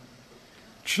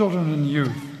 Children and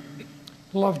youth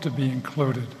love to be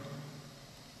included.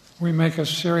 We make a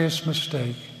serious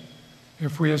mistake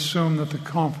if we assume that the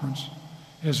conference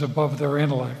is above their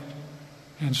intellect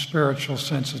and spiritual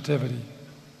sensitivity.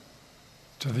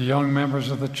 To the young members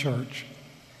of the church,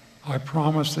 I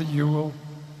promise that you will,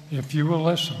 if you will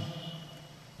listen,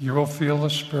 you will feel the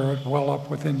Spirit well up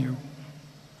within you.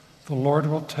 The Lord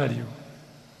will tell you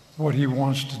what he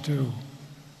wants to do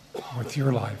with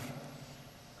your life.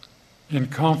 In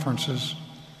conferences,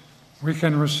 we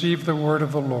can receive the word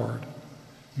of the Lord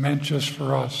meant just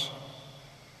for us.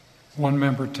 One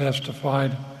member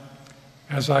testified,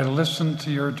 as I listened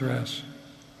to your address,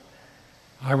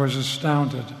 I was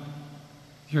astounded.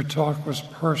 Your talk was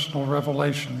personal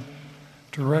revelation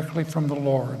directly from the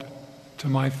Lord to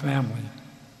my family.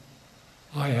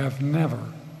 I have never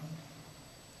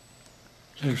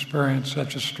experienced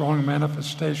such a strong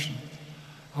manifestation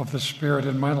of the Spirit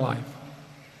in my life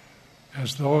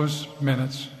as those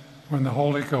minutes when the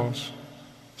Holy Ghost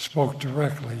spoke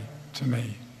directly to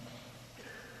me.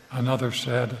 Another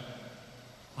said,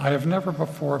 I have never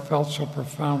before felt so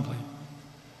profoundly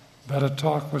that a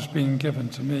talk was being given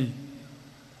to me.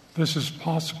 This is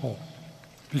possible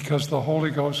because the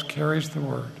Holy Ghost carries the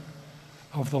word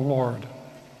of the Lord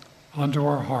unto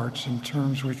our hearts in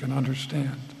terms we can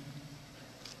understand.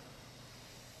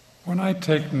 When I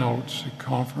take notes at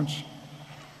conference,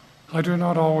 I do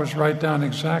not always write down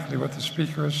exactly what the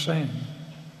speaker is saying.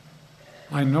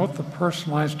 I note the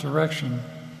personalized direction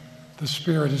the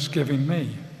Spirit is giving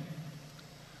me.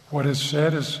 What is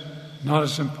said is not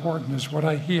as important as what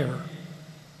I hear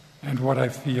and what I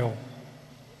feel.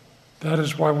 That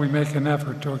is why we make an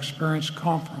effort to experience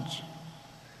conference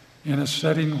in a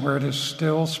setting where it is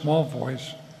still small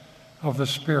voice of the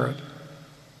Spirit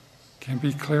can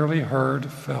be clearly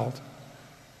heard, felt,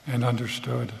 and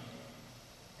understood.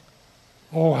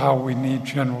 Oh, how we need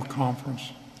general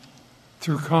conference.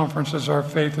 Through conferences, our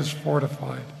faith is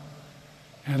fortified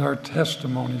and our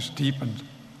testimonies deepened.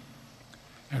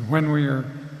 And when we are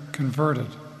converted,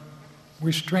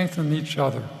 we strengthen each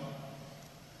other.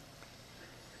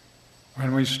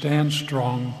 When we stand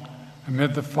strong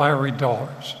amid the fiery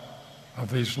darts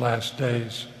of these last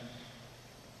days.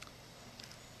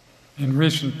 In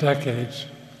recent decades,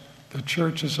 the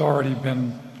church has already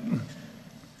been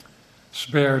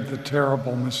spared the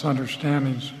terrible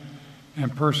misunderstandings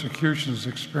and persecutions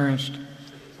experienced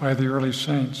by the early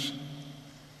saints.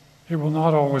 It will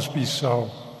not always be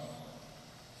so.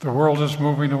 The world is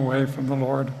moving away from the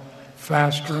Lord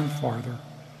faster and farther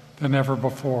than ever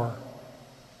before.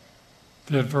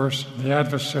 The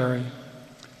adversary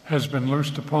has been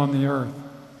loosed upon the earth.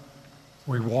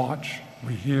 We watch,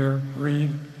 we hear,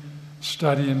 read,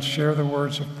 study, and share the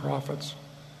words of prophets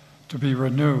to be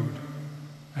renewed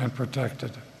and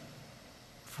protected.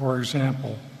 For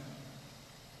example,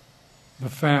 the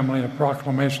family, a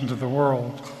proclamation to the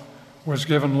world, was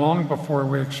given long before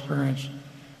we experienced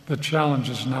the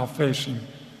challenges now facing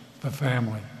the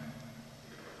family.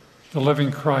 The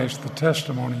living Christ, the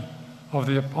testimony of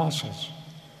the apostles,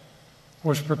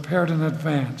 was prepared in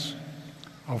advance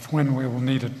of when we will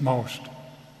need it most.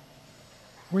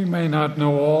 We may not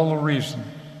know all the reason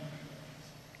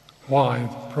why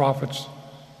the prophets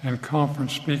and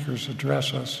conference speakers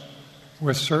address us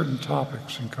with certain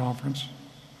topics in conference,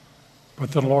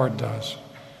 but the Lord does.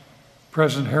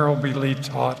 President Harold B. Lee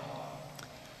taught,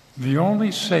 the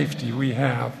only safety we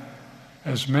have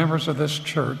as members of this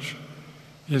church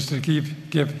is to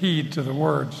give heed to the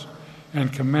words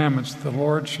and commandments the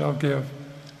Lord shall give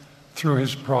through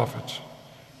his prophets.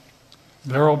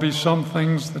 There will be some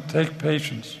things that take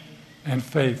patience and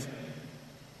faith.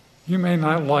 You may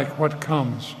not like what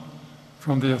comes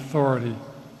from the authority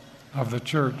of the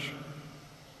church.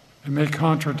 It may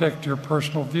contradict your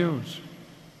personal views.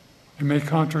 It may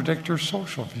contradict your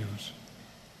social views.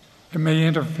 It may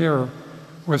interfere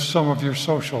with some of your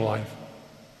social life.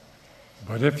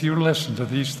 But if you listen to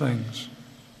these things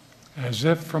as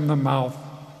if from the mouth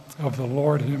of the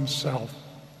Lord himself,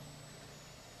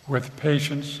 with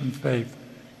patience and faith,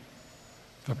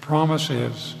 the promise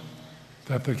is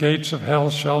that the gates of hell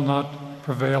shall not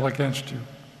prevail against you,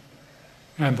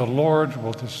 and the Lord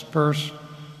will disperse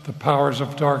the powers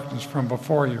of darkness from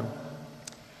before you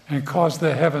and cause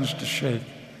the heavens to shake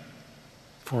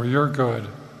for your good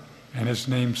and his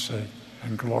name's sake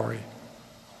and glory.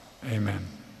 Amen.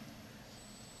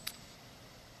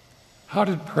 How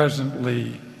did President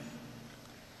Lee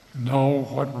know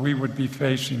what we would be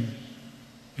facing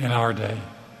in our day?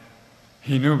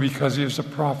 He knew because he is a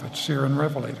prophet, seer, and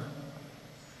revelator.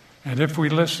 And if we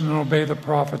listen and obey the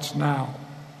prophets now,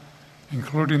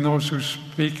 including those who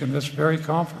speak in this very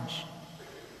conference,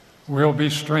 we'll be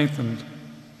strengthened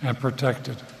and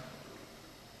protected.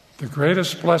 The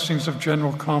greatest blessings of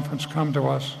General Conference come to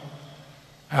us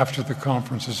after the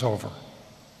conference is over.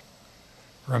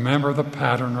 Remember the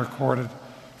pattern recorded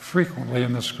frequently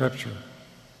in the Scripture.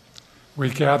 We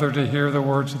gather to hear the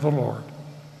words of the Lord,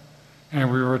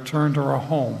 and we return to our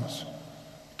homes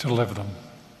to live them.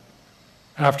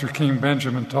 After King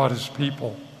Benjamin taught his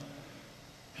people,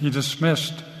 he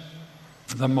dismissed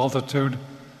the multitude.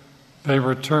 They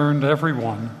returned, every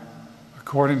one,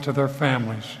 according to their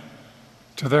families,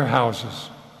 to their houses.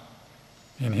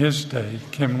 In his day,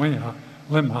 King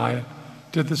Limhi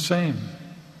did the same.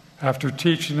 After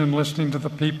teaching and listening to the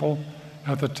people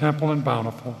at the temple in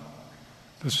Bountiful,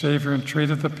 the Savior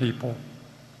entreated the people,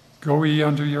 "Go ye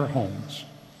unto your homes,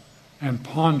 and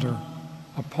ponder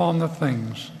upon the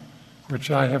things which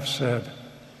I have said,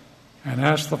 and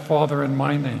ask the Father in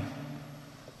my name,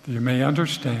 that you may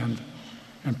understand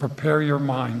and prepare your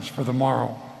minds for the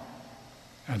morrow,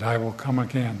 and I will come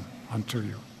again unto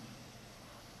you."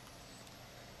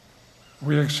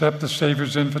 We accept the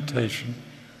Savior's invitation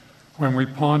when we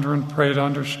ponder and pray to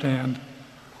understand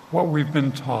what we've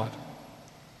been taught,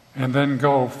 and then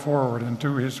go forward and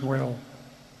do his will.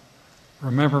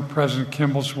 Remember President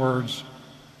Kimball's words,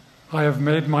 "I have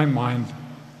made my mind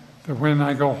that when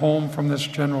I go home from this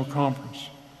General Conference,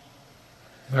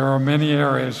 there are many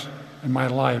areas in my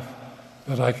life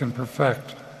that I can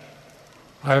perfect.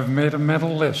 I have made a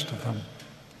mental list of them,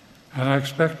 and I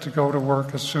expect to go to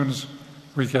work as soon as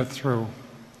we get through."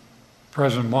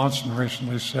 President Monson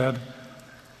recently said,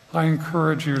 "I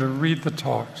encourage you to read the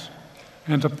talks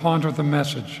and to ponder the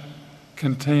message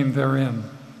contained therein.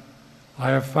 I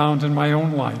have found in my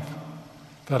own life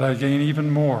that I gain even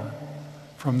more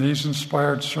from these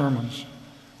inspired sermons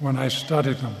when I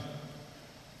study them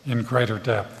in greater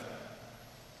depth."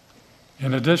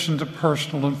 In addition to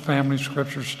personal and family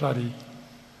scripture study,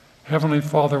 Heavenly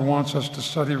Father wants us to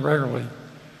study regularly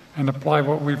and apply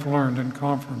what we've learned in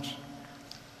conference.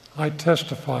 I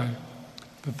testify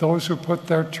that those who put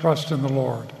their trust in the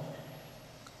Lord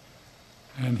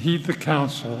and heed the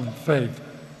counsel and faith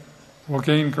will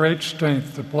gain great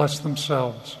strength to bless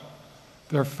themselves,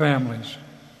 their families,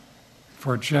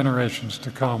 for generations to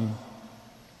come.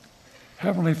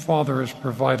 Heavenly Father has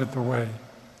provided the way.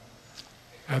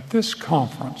 At this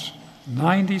conference,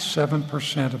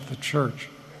 97% of the church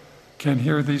can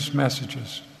hear these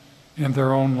messages in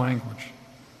their own language.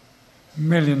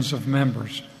 Millions of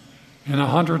members in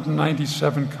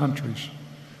 197 countries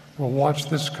will watch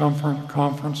this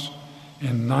conference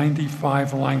in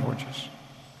 95 languages.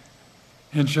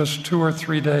 In just 2 or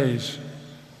 3 days,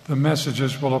 the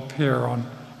messages will appear on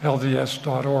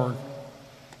LDS.org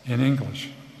in English,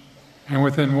 and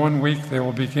within 1 week they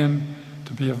will begin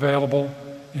to be available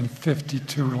in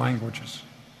 52 languages.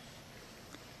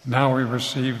 Now we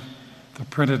receive the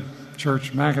printed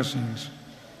church magazines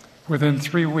within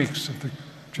 3 weeks of the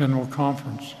General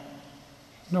Conference.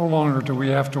 No longer do we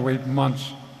have to wait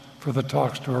months for the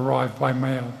talks to arrive by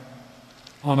mail.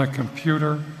 On a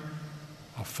computer,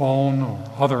 a phone, or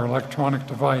other electronic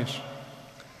device,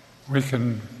 we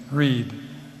can read,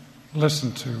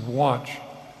 listen to, watch,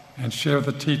 and share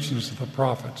the teachings of the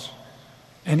prophets.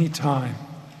 Anytime,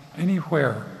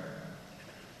 anywhere,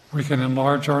 we can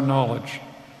enlarge our knowledge,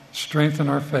 strengthen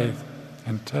our faith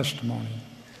and testimony,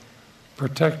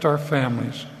 protect our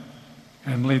families,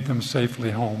 and lead them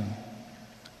safely home.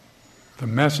 The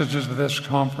messages of this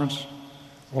conference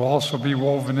will also be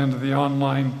woven into the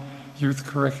online youth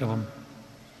curriculum.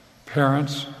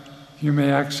 Parents, you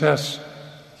may access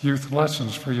youth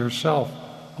lessons for yourself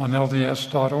on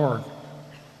LDS.org.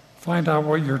 Find out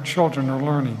what your children are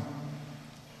learning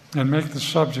and make the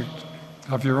subject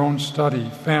of your own study,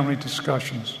 family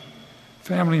discussions,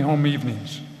 family home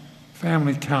evenings,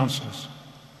 family councils,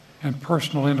 and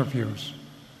personal interviews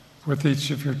with each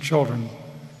of your children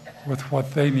with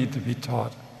what they need to be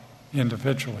taught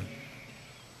individually.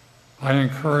 I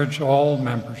encourage all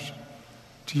members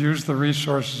to use the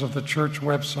resources of the church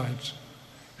websites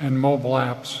and mobile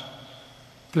apps.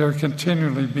 They are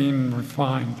continually being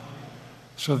refined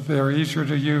so that they are easier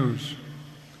to use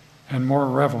and more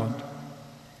relevant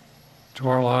to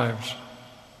our lives.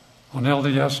 On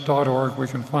LDS.org, we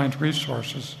can find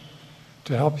resources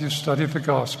to help you study the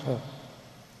gospel,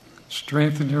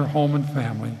 strengthen your home and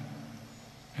family,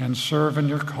 and serve in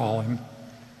your calling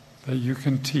that you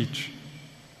can teach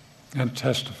and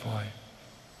testify.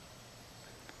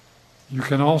 You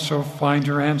can also find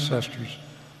your ancestors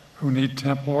who need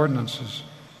temple ordinances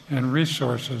and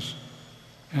resources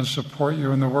and support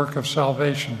you in the work of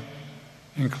salvation,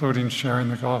 including sharing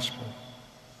the gospel.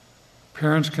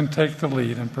 Parents can take the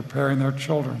lead in preparing their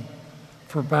children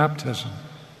for baptism,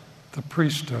 the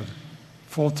priesthood,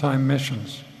 full-time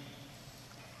missions,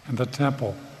 and the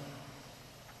temple.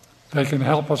 They can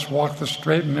help us walk the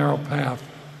straight and narrow path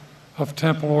of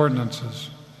temple ordinances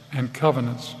and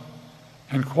covenants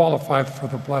and qualify for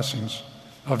the blessings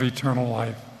of eternal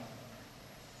life.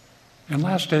 In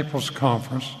last April's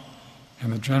conference,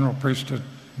 in the General Priesthood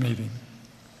meeting,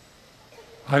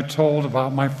 I told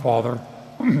about my father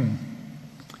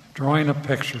drawing a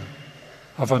picture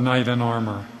of a knight in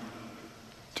armor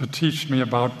to teach me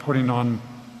about putting on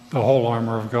the whole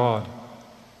armor of God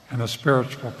and the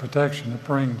spiritual protection it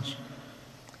brings.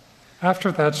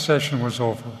 After that session was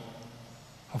over,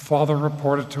 a father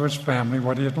reported to his family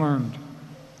what he had learned.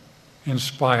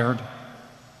 Inspired,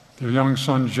 their young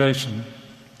son Jason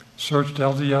searched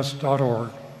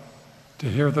LDS.org to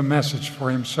hear the message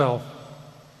for himself.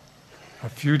 A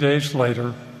few days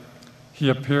later, he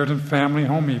appeared in family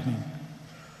home evening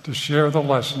to share the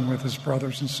lesson with his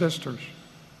brothers and sisters.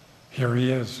 Here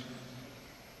he is,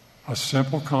 a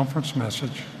simple conference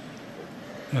message,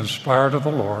 inspired of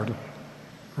the Lord,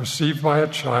 received by a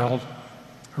child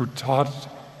who taught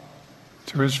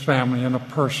to his family in a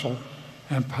personal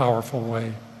and powerful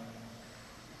way.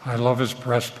 I love his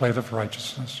breastplate of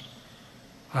righteousness.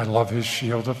 I love his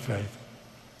shield of faith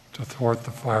to thwart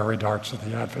the fiery darts of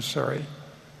the adversary.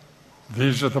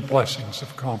 These are the blessings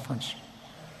of conference.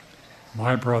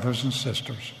 My brothers and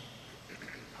sisters,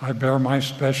 I bear my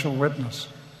special witness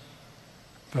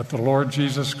that the Lord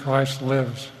Jesus Christ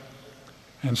lives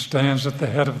and stands at the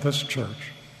head of this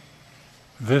church.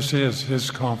 This is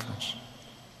his conference.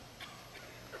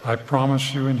 I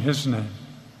promise you in his name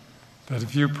that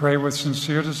if you pray with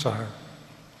sincere desire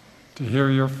to hear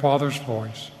your Father's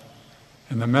voice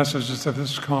in the messages of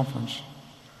this conference,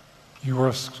 you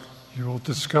will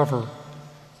discover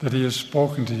that he has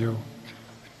spoken to you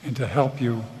and to help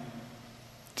you,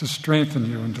 to strengthen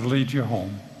you, and to lead you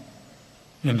home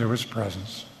into his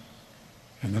presence.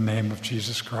 In the name of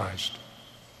Jesus Christ,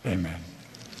 amen.